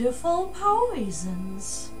wonderful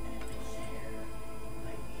poisons.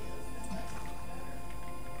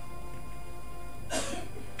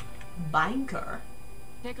 Banker.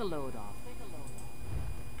 Take a load off.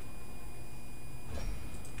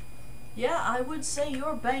 Yeah, I would say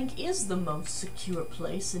your bank is the most secure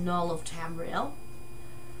place in all of Tamriel.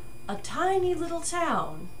 A tiny little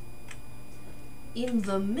town in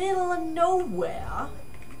the middle of nowhere.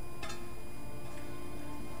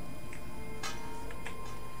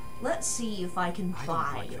 Let's see if I can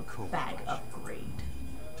buy a bag upgrade.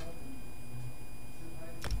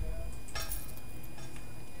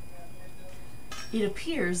 It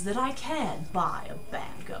appears that I can buy a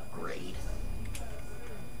bag upgrade.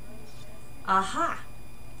 Aha!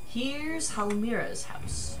 Here's Halmira's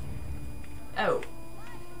house. Oh,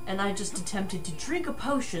 and I just attempted to drink a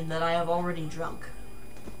potion that I have already drunk.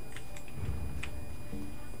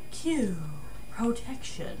 Q.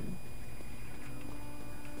 Protection.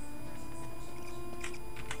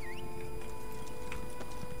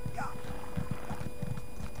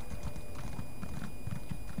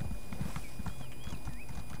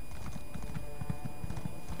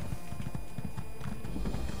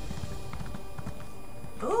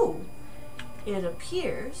 Oh, it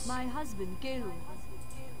appears My husband, Gelu.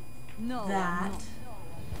 No. that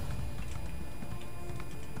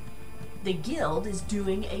the guild is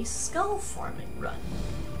doing a skull farming run.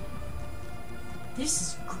 This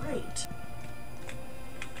is great,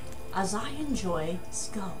 as I enjoy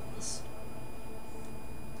skulls.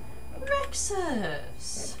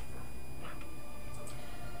 Rexus!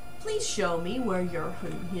 Please show me where your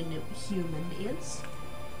human is.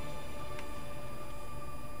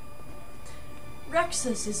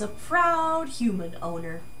 Rexus is a proud human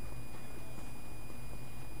owner.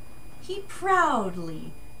 He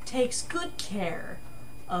proudly takes good care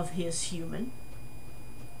of his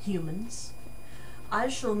humans. I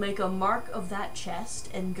shall make a mark of that chest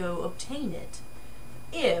and go obtain it,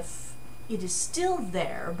 if it is still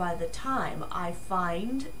there by the time I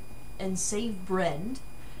find and save Brend,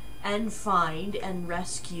 and find and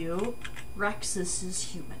rescue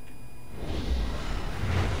Rexus's human.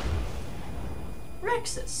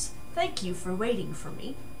 Rexus, thank you for waiting for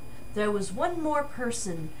me. There was one more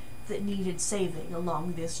person that needed saving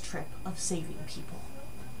along this trip of saving people.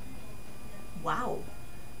 Wow,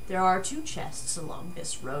 there are 2 chests along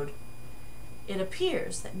this road. It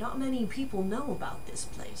appears that not many people know about this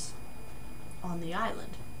place on the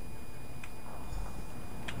island.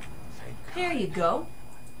 Here you go.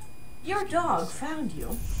 Your dog found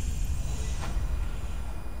you.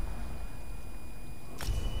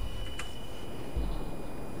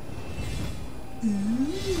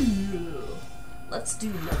 Ooh. Let's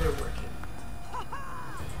do leather working.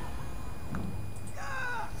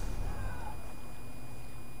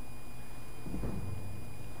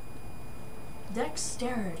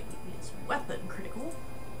 Dexterity is weapon critical.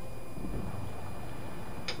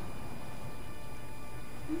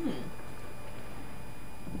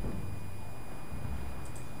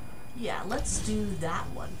 Yeah, let's do that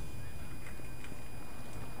one.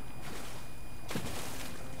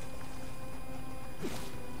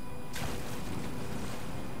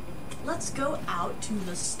 Let's go out to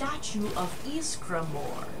the statue of Iskra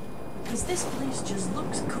more, because this place just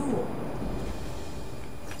looks cool.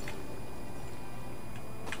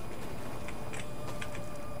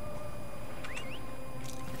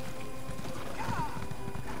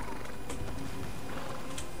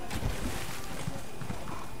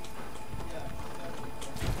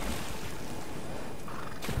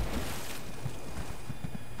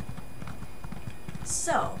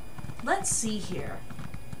 So, let's see here.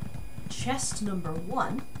 Chest number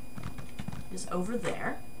 1 is over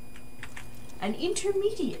there. An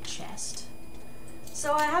intermediate chest.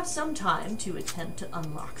 So I have some time to attempt to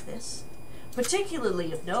unlock this,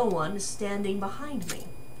 particularly if no one is standing behind me,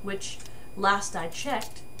 which, last I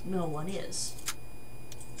checked, no one is.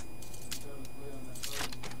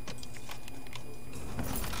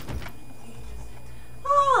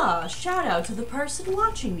 Ah, shout out to the person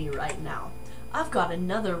watching me right now. I've got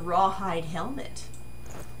another rawhide helmet.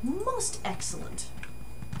 Most excellent.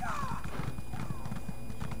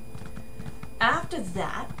 After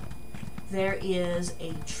that, there is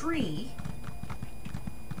a tree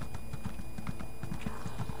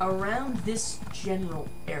around this general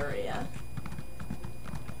area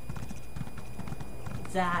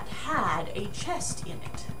that had a chest in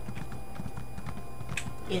it.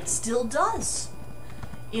 It still does.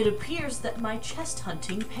 It appears that my chest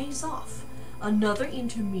hunting pays off. Another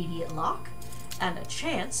intermediate lock, and a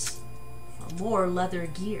chance for more leather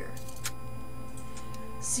gear.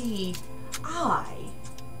 See, I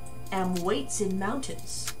am weights in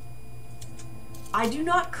mountains. I do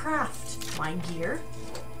not craft my gear.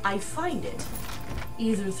 I find it,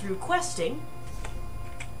 either through questing,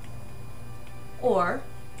 or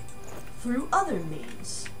through other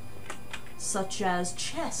means, such as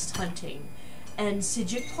chest hunting and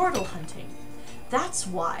Psijic portal hunting. That's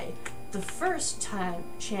why the first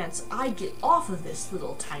chance I get off of this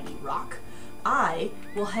little tiny rock, I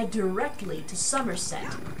will head directly to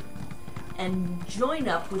Summerset and join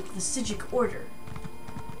up with the Psijic Order,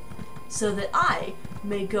 so that I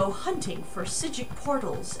may go hunting for Psijic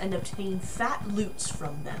portals and obtain fat loots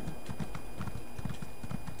from them.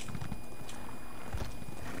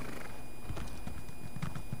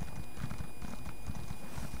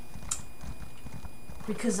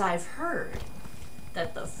 Because I've heard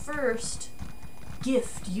that the first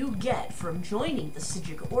gift you get from joining the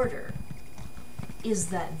Psijic Order is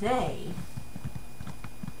that they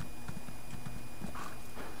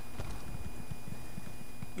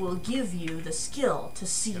will give you the skill to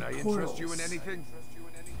see portals. Can I interest you in anything?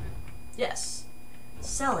 Yes,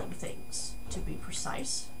 selling things, to be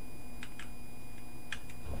precise.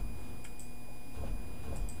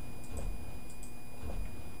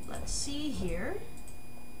 Let's see here.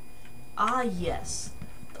 Ah, yes,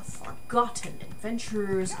 the Forgotten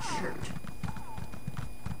Adventurer's shirt.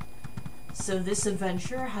 So this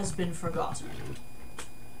adventure has been forgotten.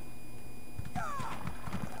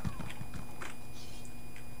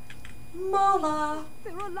 Mala!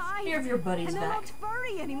 They're alive! Here, your buddy's and they're back. not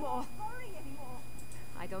furry anymore.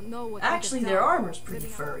 I don't know what. Actually, their armor's pretty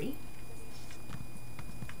furry.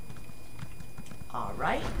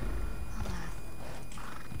 Alright.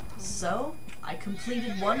 So, I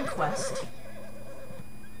completed one quest.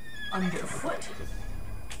 Underfoot.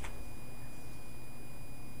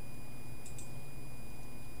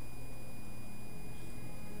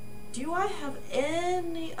 Do I have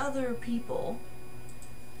any other people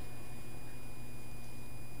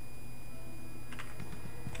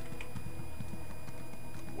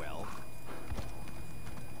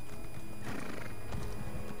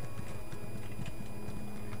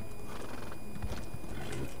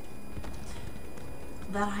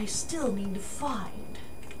that I still need to find?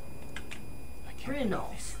 I can't believe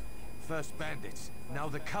this. First bandits, now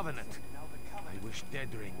the Covenant. I wish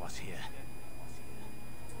Deadring was here.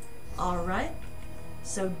 Alright,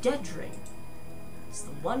 so Deadring. It's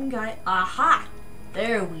the one guy. Aha!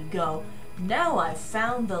 There we go. Now I've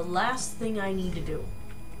found the last thing I need to do.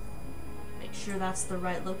 Make sure that's the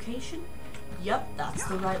right location. Yep, that's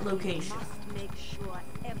the right location. Make sure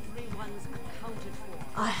everyone's accounted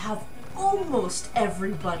for. I have almost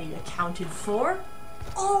everybody accounted for.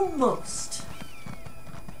 Almost.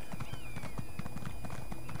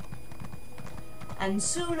 And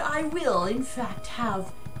soon I will, in fact,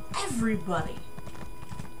 have everybody.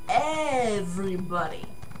 Everybody.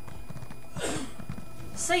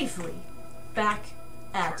 Safely back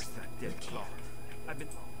at the camp.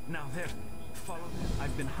 Now there, follow them.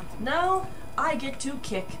 I've been hunting. Now I get to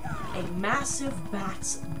kick a massive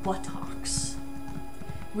bat's buttocks,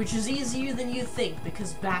 which is easier than you think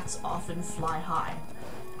because bats often fly high.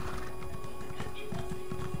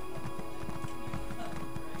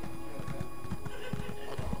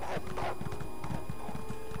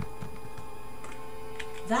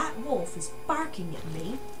 That wolf is barking at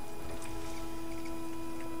me.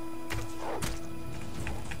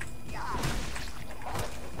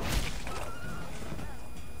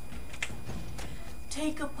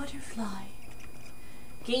 Take a butterfly,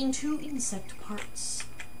 gain 2 insect parts,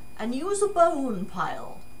 and use a bone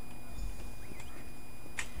pile.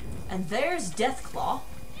 And there's Deathclaw.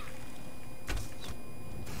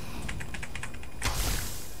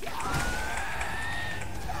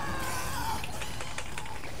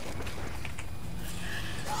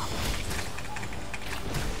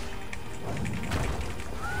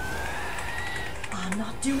 I'm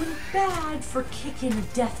not doing bad for kicking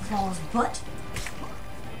Deathclaw's butt.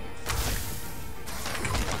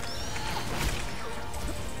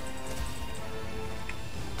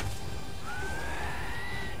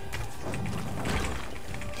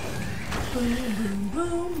 Boom, boom,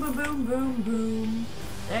 boom, boom, boom, boom, boom.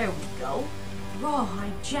 There we go.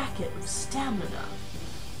 Rawhide jacket of stamina.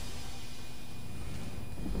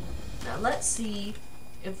 Now let's see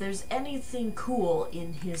if there's anything cool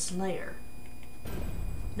in his lair.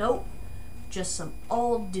 Nope, just some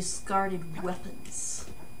old discarded weapons.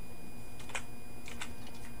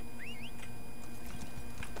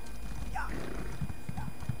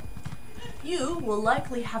 You will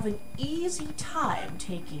likely have an easy time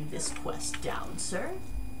taking this quest down, sir.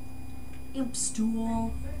 Imp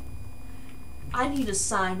stool. I need a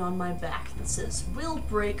sign on my back that says, "Will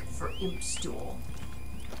break for imp stool."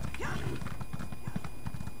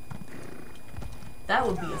 That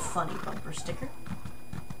would be a funny bumper sticker.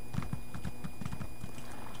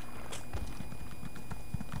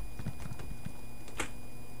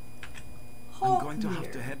 I'm going to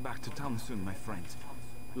have to head back to town soon, my friend.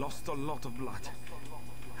 Lost a lot of blood.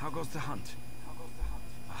 How goes the hunt?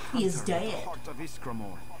 He is dead. The heart of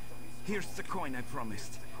Iskramor. Here's the coin I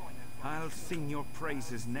promised. I'll sing your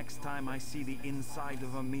praises next time I see the inside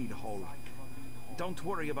of a mead hole. Don't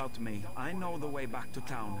worry about me. I know the way back to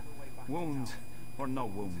town. Wound or no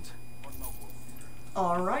wound.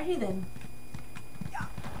 Alrighty then.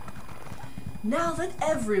 Now that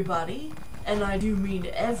everybody, and I do mean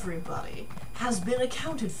everybody, has been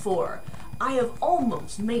accounted for, I have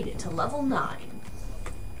almost made it to level 9.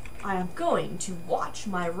 I am going to watch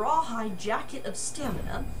my rawhide jacket of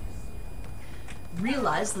stamina,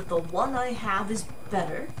 realize that the one I have is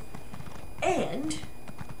better, and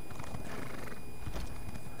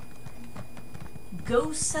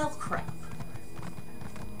go sell crap.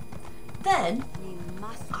 Then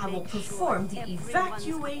I will perform the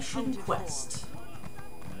evacuation quest.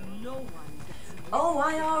 Oh,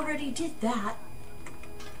 I already did that.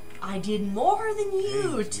 I did more than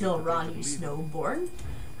you, Tilrani Snowborn,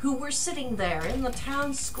 who were sitting there in the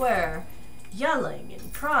town square, yelling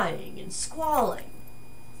and crying and squalling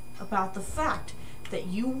about the fact that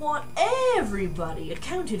you want everybody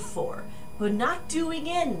accounted for, but not doing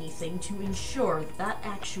anything to ensure that that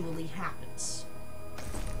actually happens.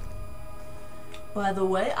 By the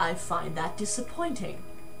way, I find that disappointing.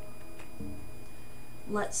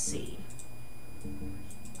 Let's see.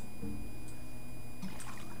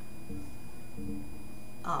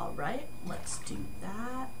 Alright, let's do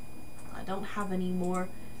that. I don't have any more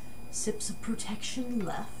sips of protection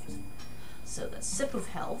left. So the sip of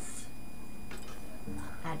health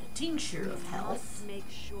and a tincture of health. Make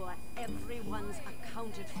sure everyone's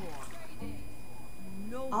accounted for.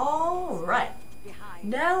 No Alright. behind.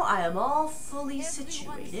 Now I am all fully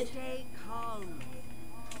situated. Stay calm.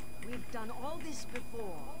 We've done all this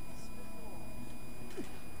before.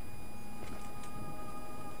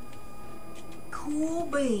 Cool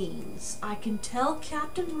beans. I can tell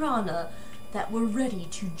Captain Rana that we're ready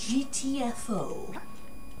to GTFO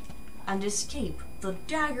and escape the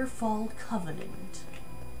Daggerfall Covenant.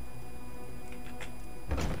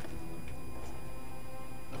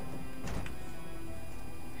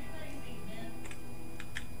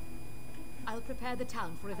 I'll prepare the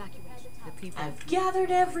town for evacuation. The people. I've gathered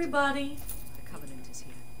everybody. The Covenant is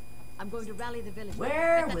here. I'm going to rally the village.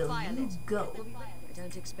 Where Let that will fire you lit. go? I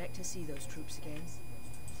don't expect to see those troops again.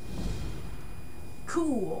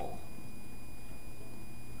 Cool.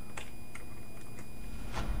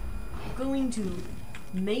 I'm going to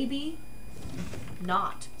maybe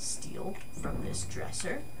not steal from this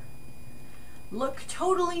dresser. Look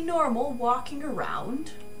totally normal walking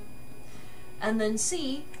around. And then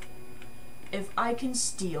see if I can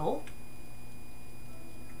steal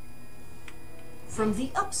from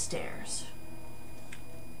the upstairs.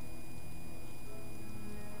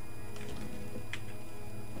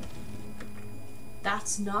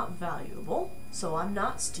 That's not valuable, so I'm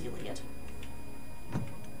not stealing it.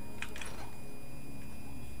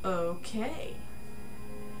 Okay.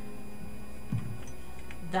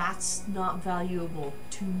 That's not valuable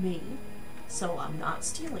to me, so I'm not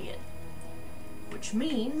stealing it. Which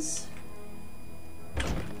means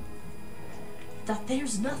that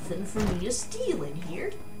there's nothing for me to steal in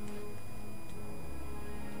here.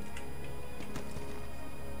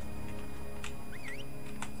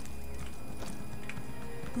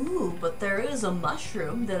 Ooh, but there is a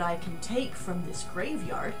mushroom that I can take from this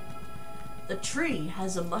graveyard. The tree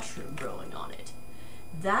has a mushroom growing on it.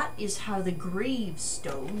 That is how the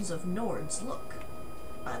gravestones of Nords look,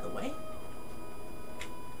 by the way.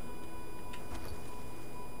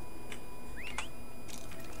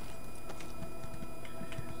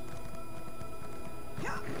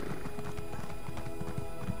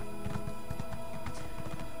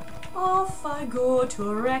 Off I go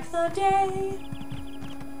to wreck the day.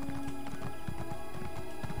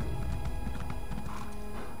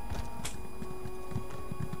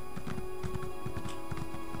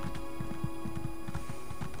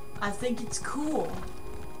 I think it's cool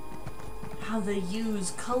how they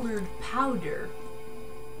use colored powder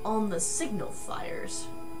on the signal fires.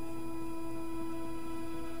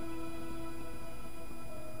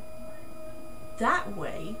 That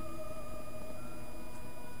way,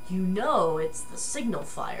 you know it's the signal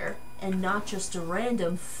fire and not just a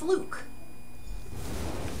random fluke.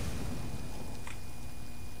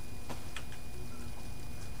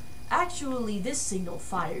 Actually, this signal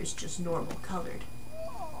fire is just normal colored.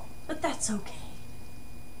 But that's okay.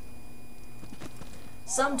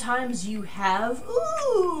 Sometimes you have,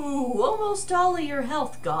 ooh, almost all of your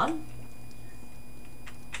health gone.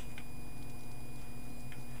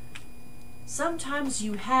 Sometimes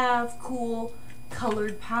you have cool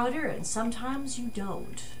colored powder and sometimes you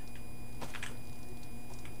don't.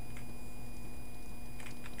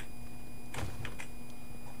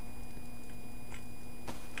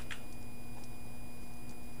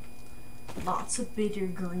 Lots of bitter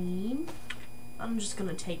green. I'm just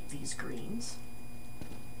gonna take these greens.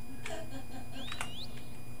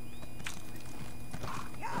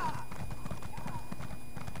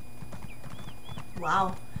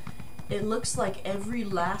 Wow. It looks like every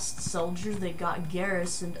last soldier that got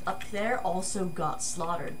garrisoned up there also got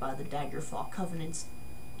slaughtered by the Daggerfall Covenant's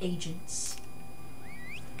agents.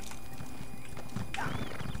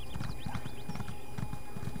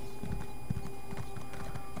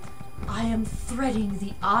 I am threading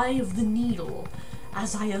the eye of the needle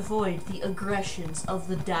as I avoid the aggressions of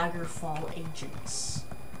the Daggerfall agents.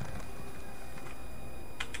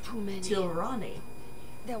 Too many. Tilrani.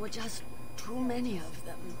 There were just too many of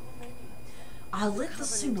them. I lit the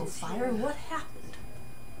signal fire. What happened?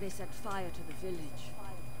 They set fire to the village.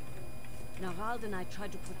 Narald and I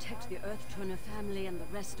tried to protect the Earthturner family and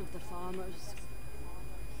the rest of the farmers.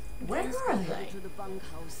 Where Denska are headed they? to the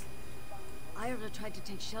bunkhouse. Ira tried to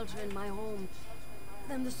take shelter in my home.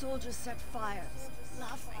 Then the soldiers set fires,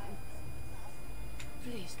 laughing.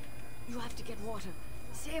 Please, you have to get water.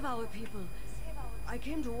 Save our people. I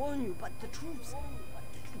came to warn you, but the troops,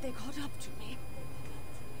 they caught up to me.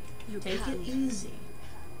 You Take can't. it easy.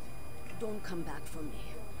 Don't come back for me.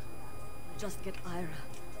 Just get Ira,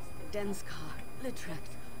 Denskar, Litrek,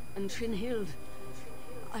 and Trinhild.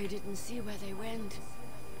 I didn't see where they went.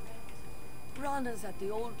 Rana's at the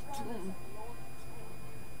old tomb.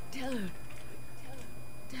 Tell her.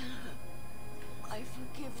 Tell her. I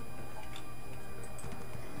forgive her.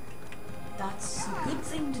 That's a good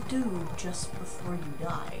thing to do just before you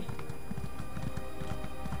die.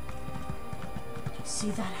 You see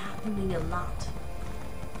that happening a lot.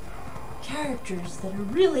 Characters that are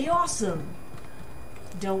really awesome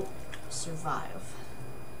don't survive.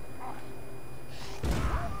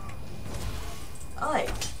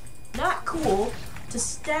 Alright, not cool to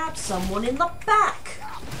stab someone in the back.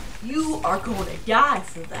 You are going to die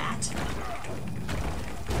for that.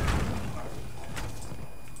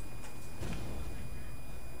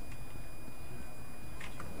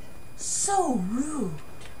 So rude.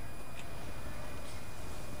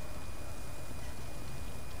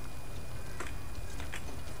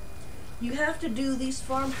 You have to do these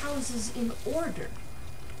farmhouses in order.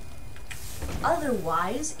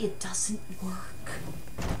 Otherwise, it doesn't work.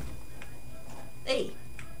 Hey,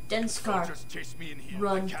 Denskar, Just chase me in here.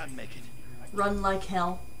 Run. I can't make it. run like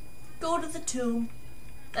hell. Go to the tomb,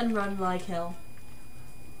 then run like hell.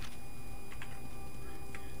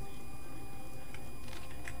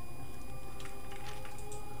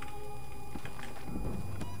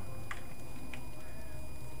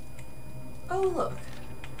 look.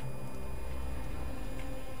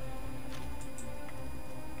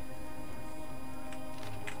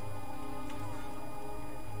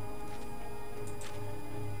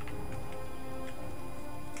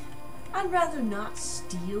 I'd rather not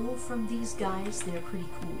steal from these guys. They're pretty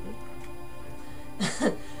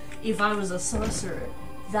cool. If I was a sorcerer,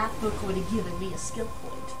 that book would have given me a skill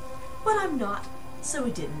point. But I'm not, so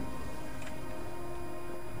it didn't.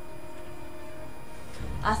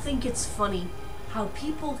 I think it's funny how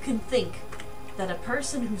people can think that a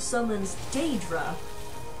person who summons Daedra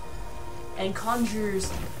and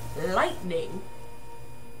conjures lightning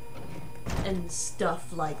and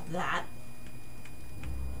stuff like that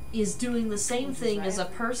is doing the same thing as a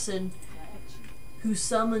person who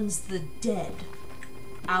summons the dead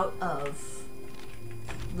out of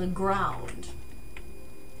the ground.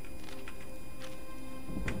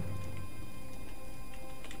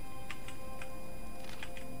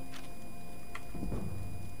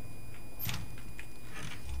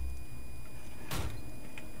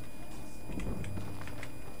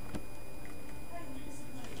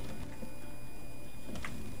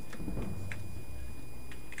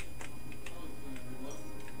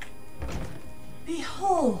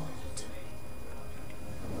 Behold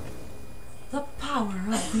the power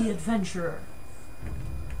of the adventurer.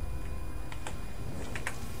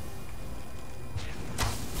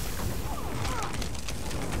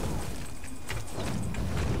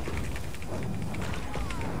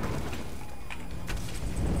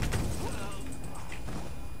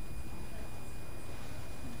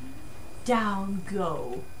 Down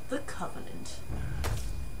go the Covenant.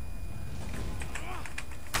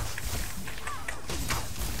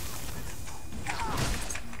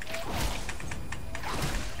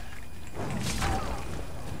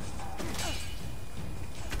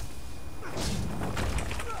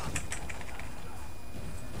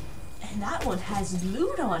 And that one has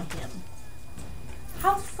loot on him.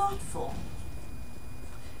 How thoughtful.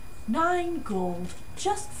 9 gold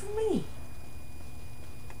just for me.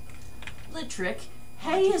 Litrick,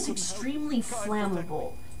 hay is extremely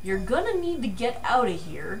flammable. You're gonna need to get out of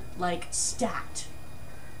here, like, stat.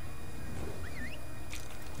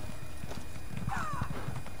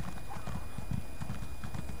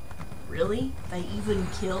 Really? They even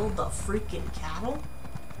killed the freaking cattle?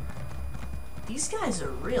 These guys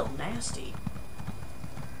are real nasty.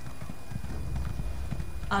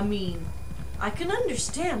 I mean, I can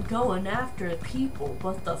understand going after people,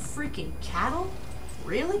 but the freaking cattle?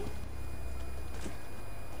 Really?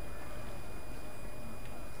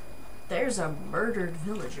 There's a murdered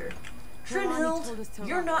villager. Trinhild,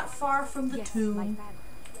 you're not far from the tomb.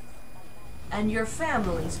 And your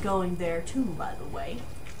family's going there too, by the way.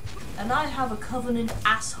 And I have a Covenant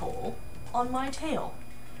asshole on my tail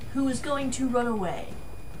who is going to run away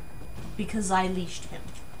because I leashed him.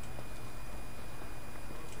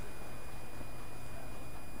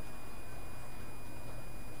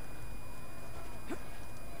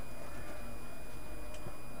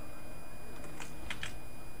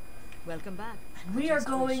 Welcome back. And we are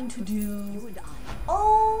going to do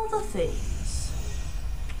all the things.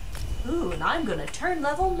 Ooh, and I'm gonna turn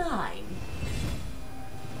level 9.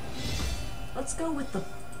 Let's go with the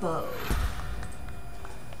bow.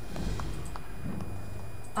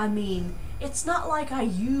 I mean, it's not like I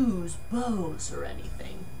use bows or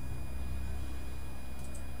anything.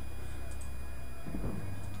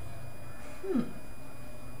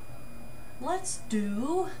 Let's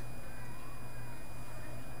do...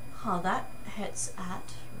 that hits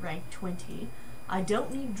at rank 20. I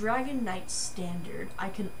don't need Dragon Knight Standard. I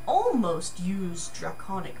can almost use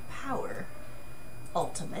Draconic Power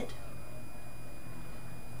Ultimate.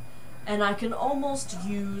 And I can almost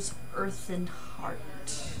use Earthen Heart.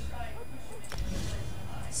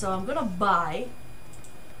 So I'm gonna buy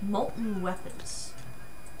Molten Weapons.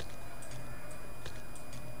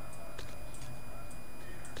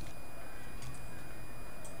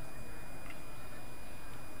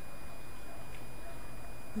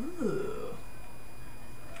 Ooh.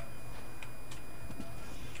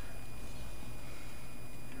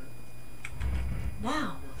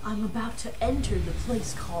 Now, I'm about to enter the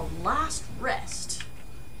place called Last Rest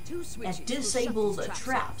and disable the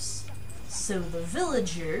traps, so the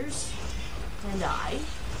villagers and I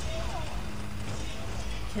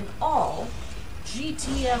can all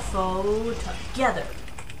GTFO together.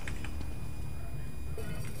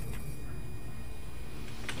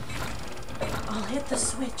 I'll hit the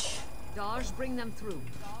switch. Dodge, bring them through.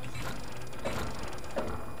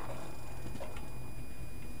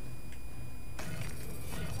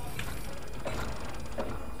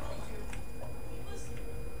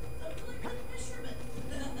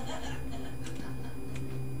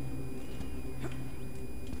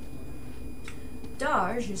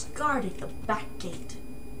 charge is guarding the back gate.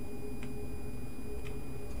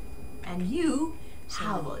 And you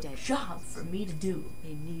have a job for me to do.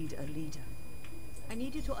 They need a leader. I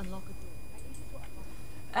need you to unlock a door.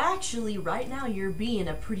 Actually, right now you're being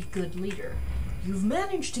a pretty good leader. You've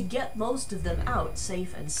managed to get most of them out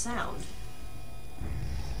safe and sound.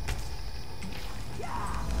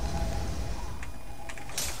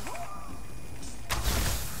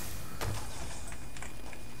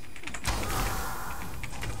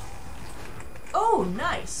 Oh,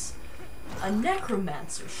 nice! A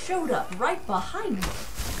necromancer showed up right behind me.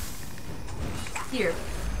 Here,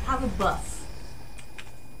 have a buff.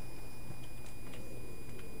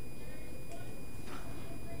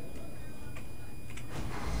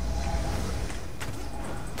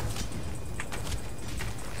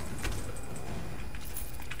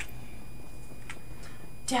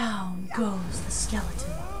 Down goes the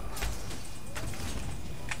skeleton.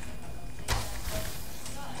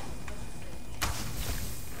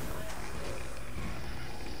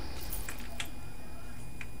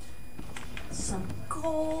 Some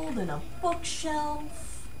gold and a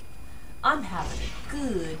bookshelf. I'm having a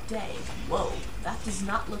good day. Whoa, that does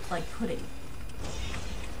not look like pudding.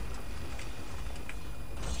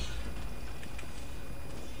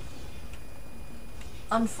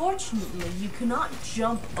 Unfortunately, you cannot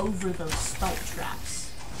jump over those spike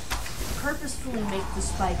traps. Purposefully make the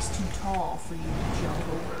spikes too tall for you to jump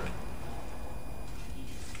over.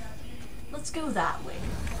 Let's go that way.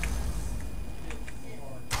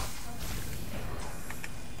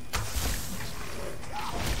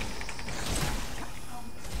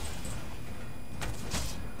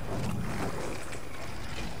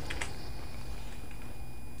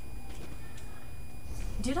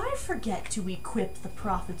 Did I forget to equip the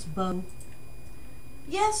prophet's bow?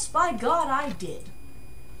 Yes, by God, I did.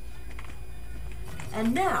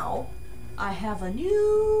 And now, I have a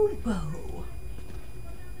new bow.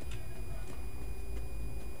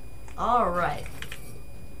 Alright.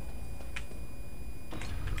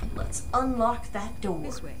 Let's unlock that door.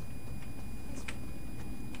 This way.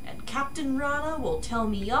 And Captain Rana will tell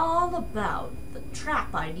me all about the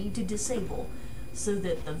trap I need to disable, so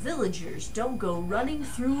that the villagers don't go running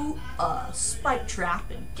through a spike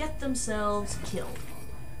trap and get themselves killed.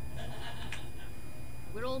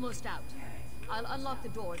 We're almost out. I'll unlock the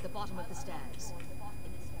door at the bottom of the stairs.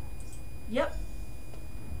 Yep.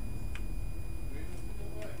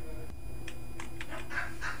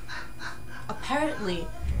 Apparently,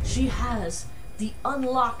 she has the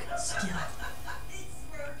unlock skill.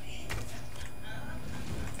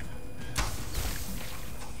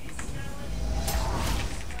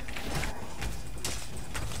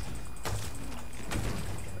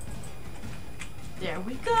 There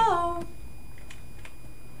we go.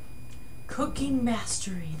 Cooking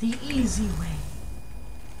mastery, the easy way.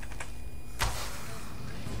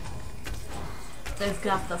 They've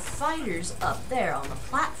got the fighters up there on the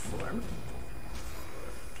platform,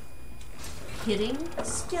 hitting a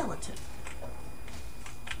skeleton.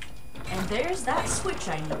 And there's that switch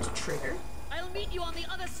I need to trigger. I'll meet you on the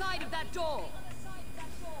other side of that door.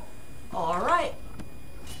 All right.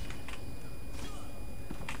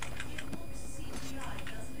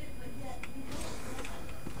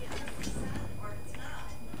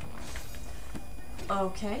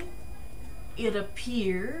 Okay. It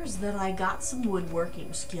appears that I got some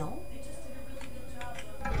woodworking skill.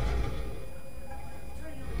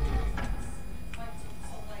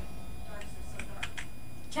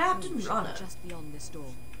 Captain Rana. Just beyond this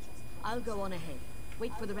door. I'll go on ahead.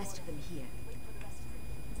 Wait for the rest of them here.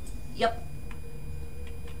 Yep.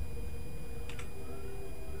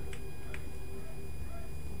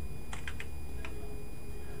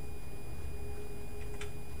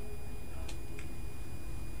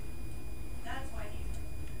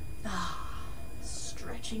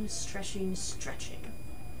 Stretching.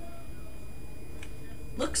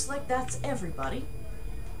 Looks like that's everybody.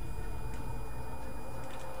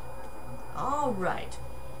 All right.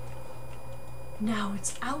 Now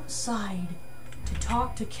it's outside to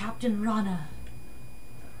talk to Captain Rana.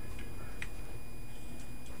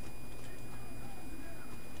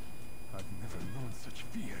 I've never known such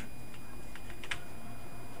fear.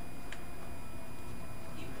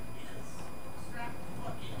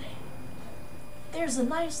 There's a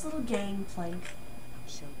nice little gangplank.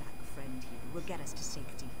 Show that friend here will get us to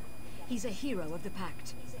safety. He's a hero of the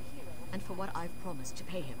Pact. And for what I've promised to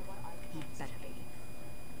pay him, he'd better be.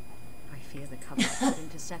 I fear the Covenant would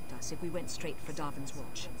intercept us if we went straight for Darvin's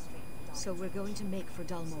Watch. So we're going to make for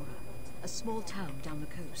Dalmora, a small town down the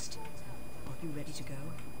coast. Are you ready to go?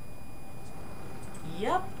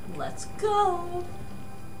 Yep, let's go.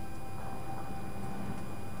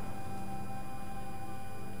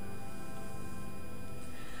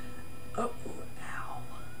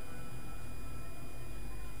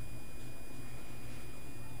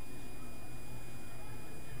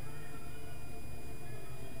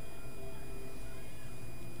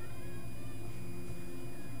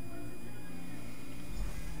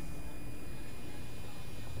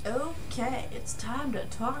 Okay, it's time to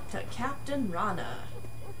talk to Captain Rana.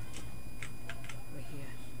 We're here.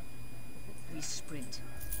 We sprint.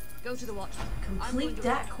 Go to the watchtower. Complete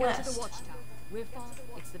that Get to quest. the watchtower. We're far.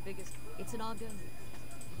 It's the biggest. It's an Argonian.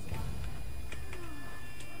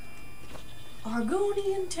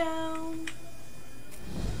 Argonian town.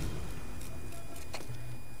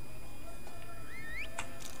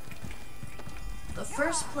 The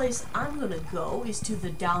first place I'm gonna go is to the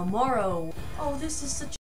Dalmoro. Oh, this is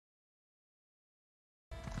such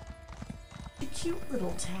a cute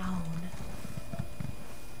little town.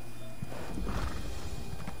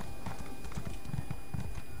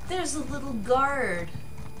 There's a little guard.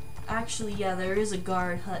 Actually, yeah, there is a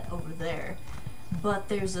guard hut over there. But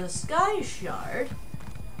there's a sky shard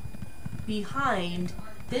behind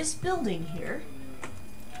this building here,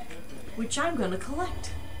 which I'm gonna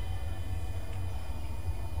collect.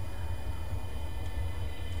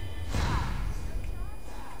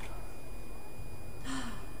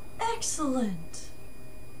 Excellent!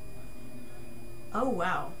 Oh,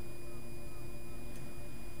 wow.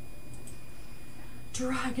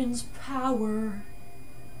 Dragon's power.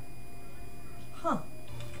 Huh.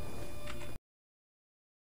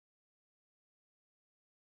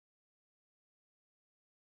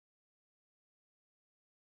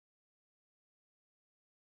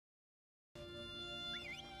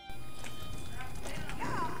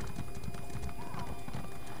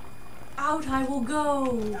 Out I will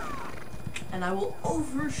go! And I will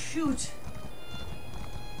overshoot.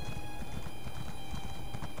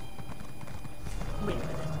 Wait a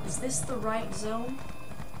minute, is this the right zone?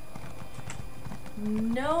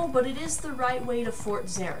 No, but it is the right way to Fort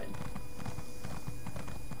Zarin.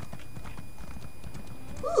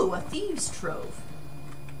 Ooh, a thieves' trove.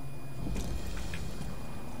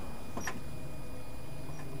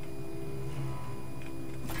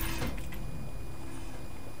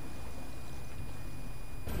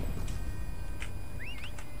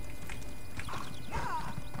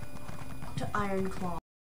 To Iron Claw.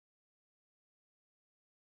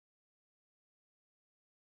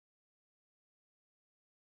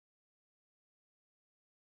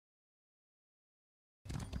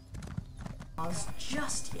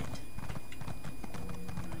 Just yet.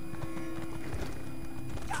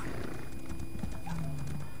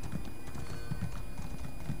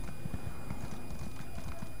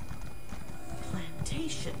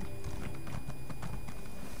 Plantation.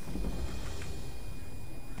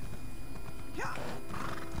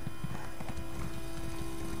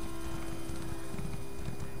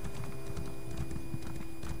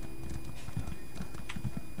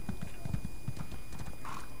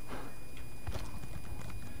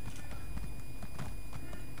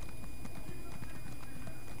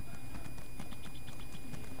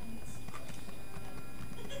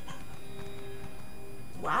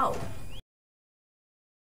 Wow.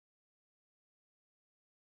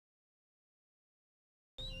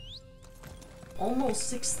 Almost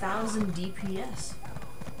 6,000 DPS.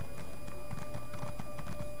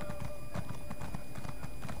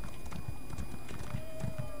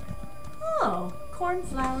 Oh,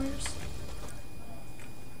 cornflowers.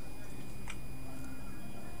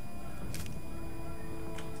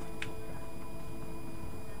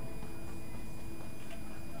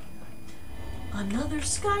 Another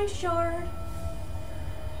sky shard.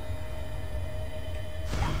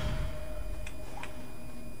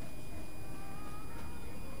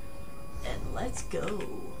 And let's go.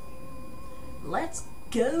 Let's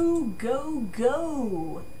go, go,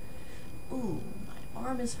 go. Ooh, my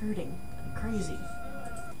arm is hurting. I'm crazy.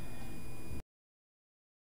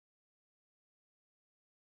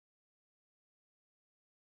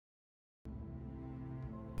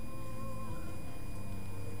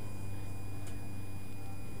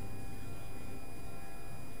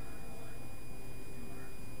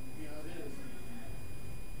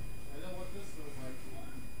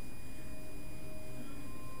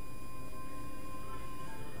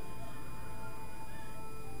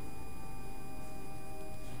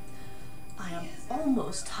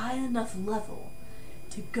 Almost high enough level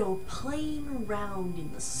to go playing around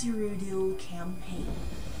in the Cyrodiil campaign.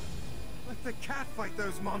 Let the cat fight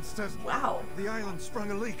those monsters. Wow. The island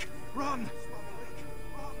sprung a leak. Run!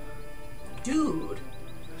 Dude,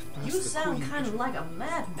 First you the sound queen, kind of like a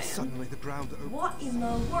madman. Suddenly the ground opened. What in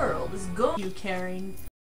the world is going you carrying?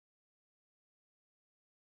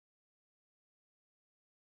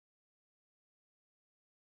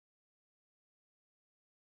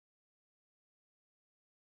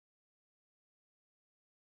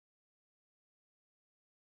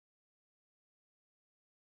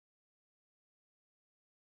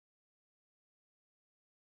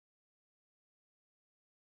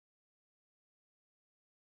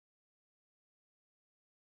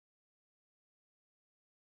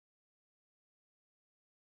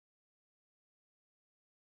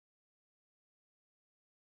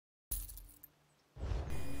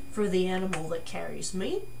 for the animal that carries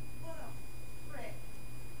me.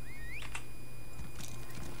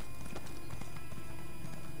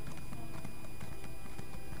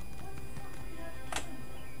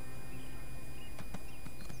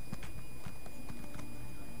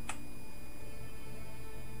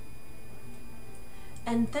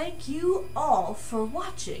 And thank you all for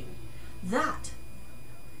watching. That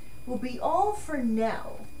will be all for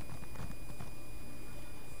now.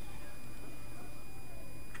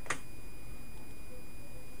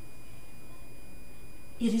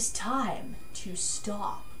 It is time to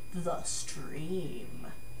stop the stream.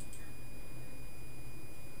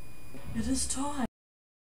 It is time.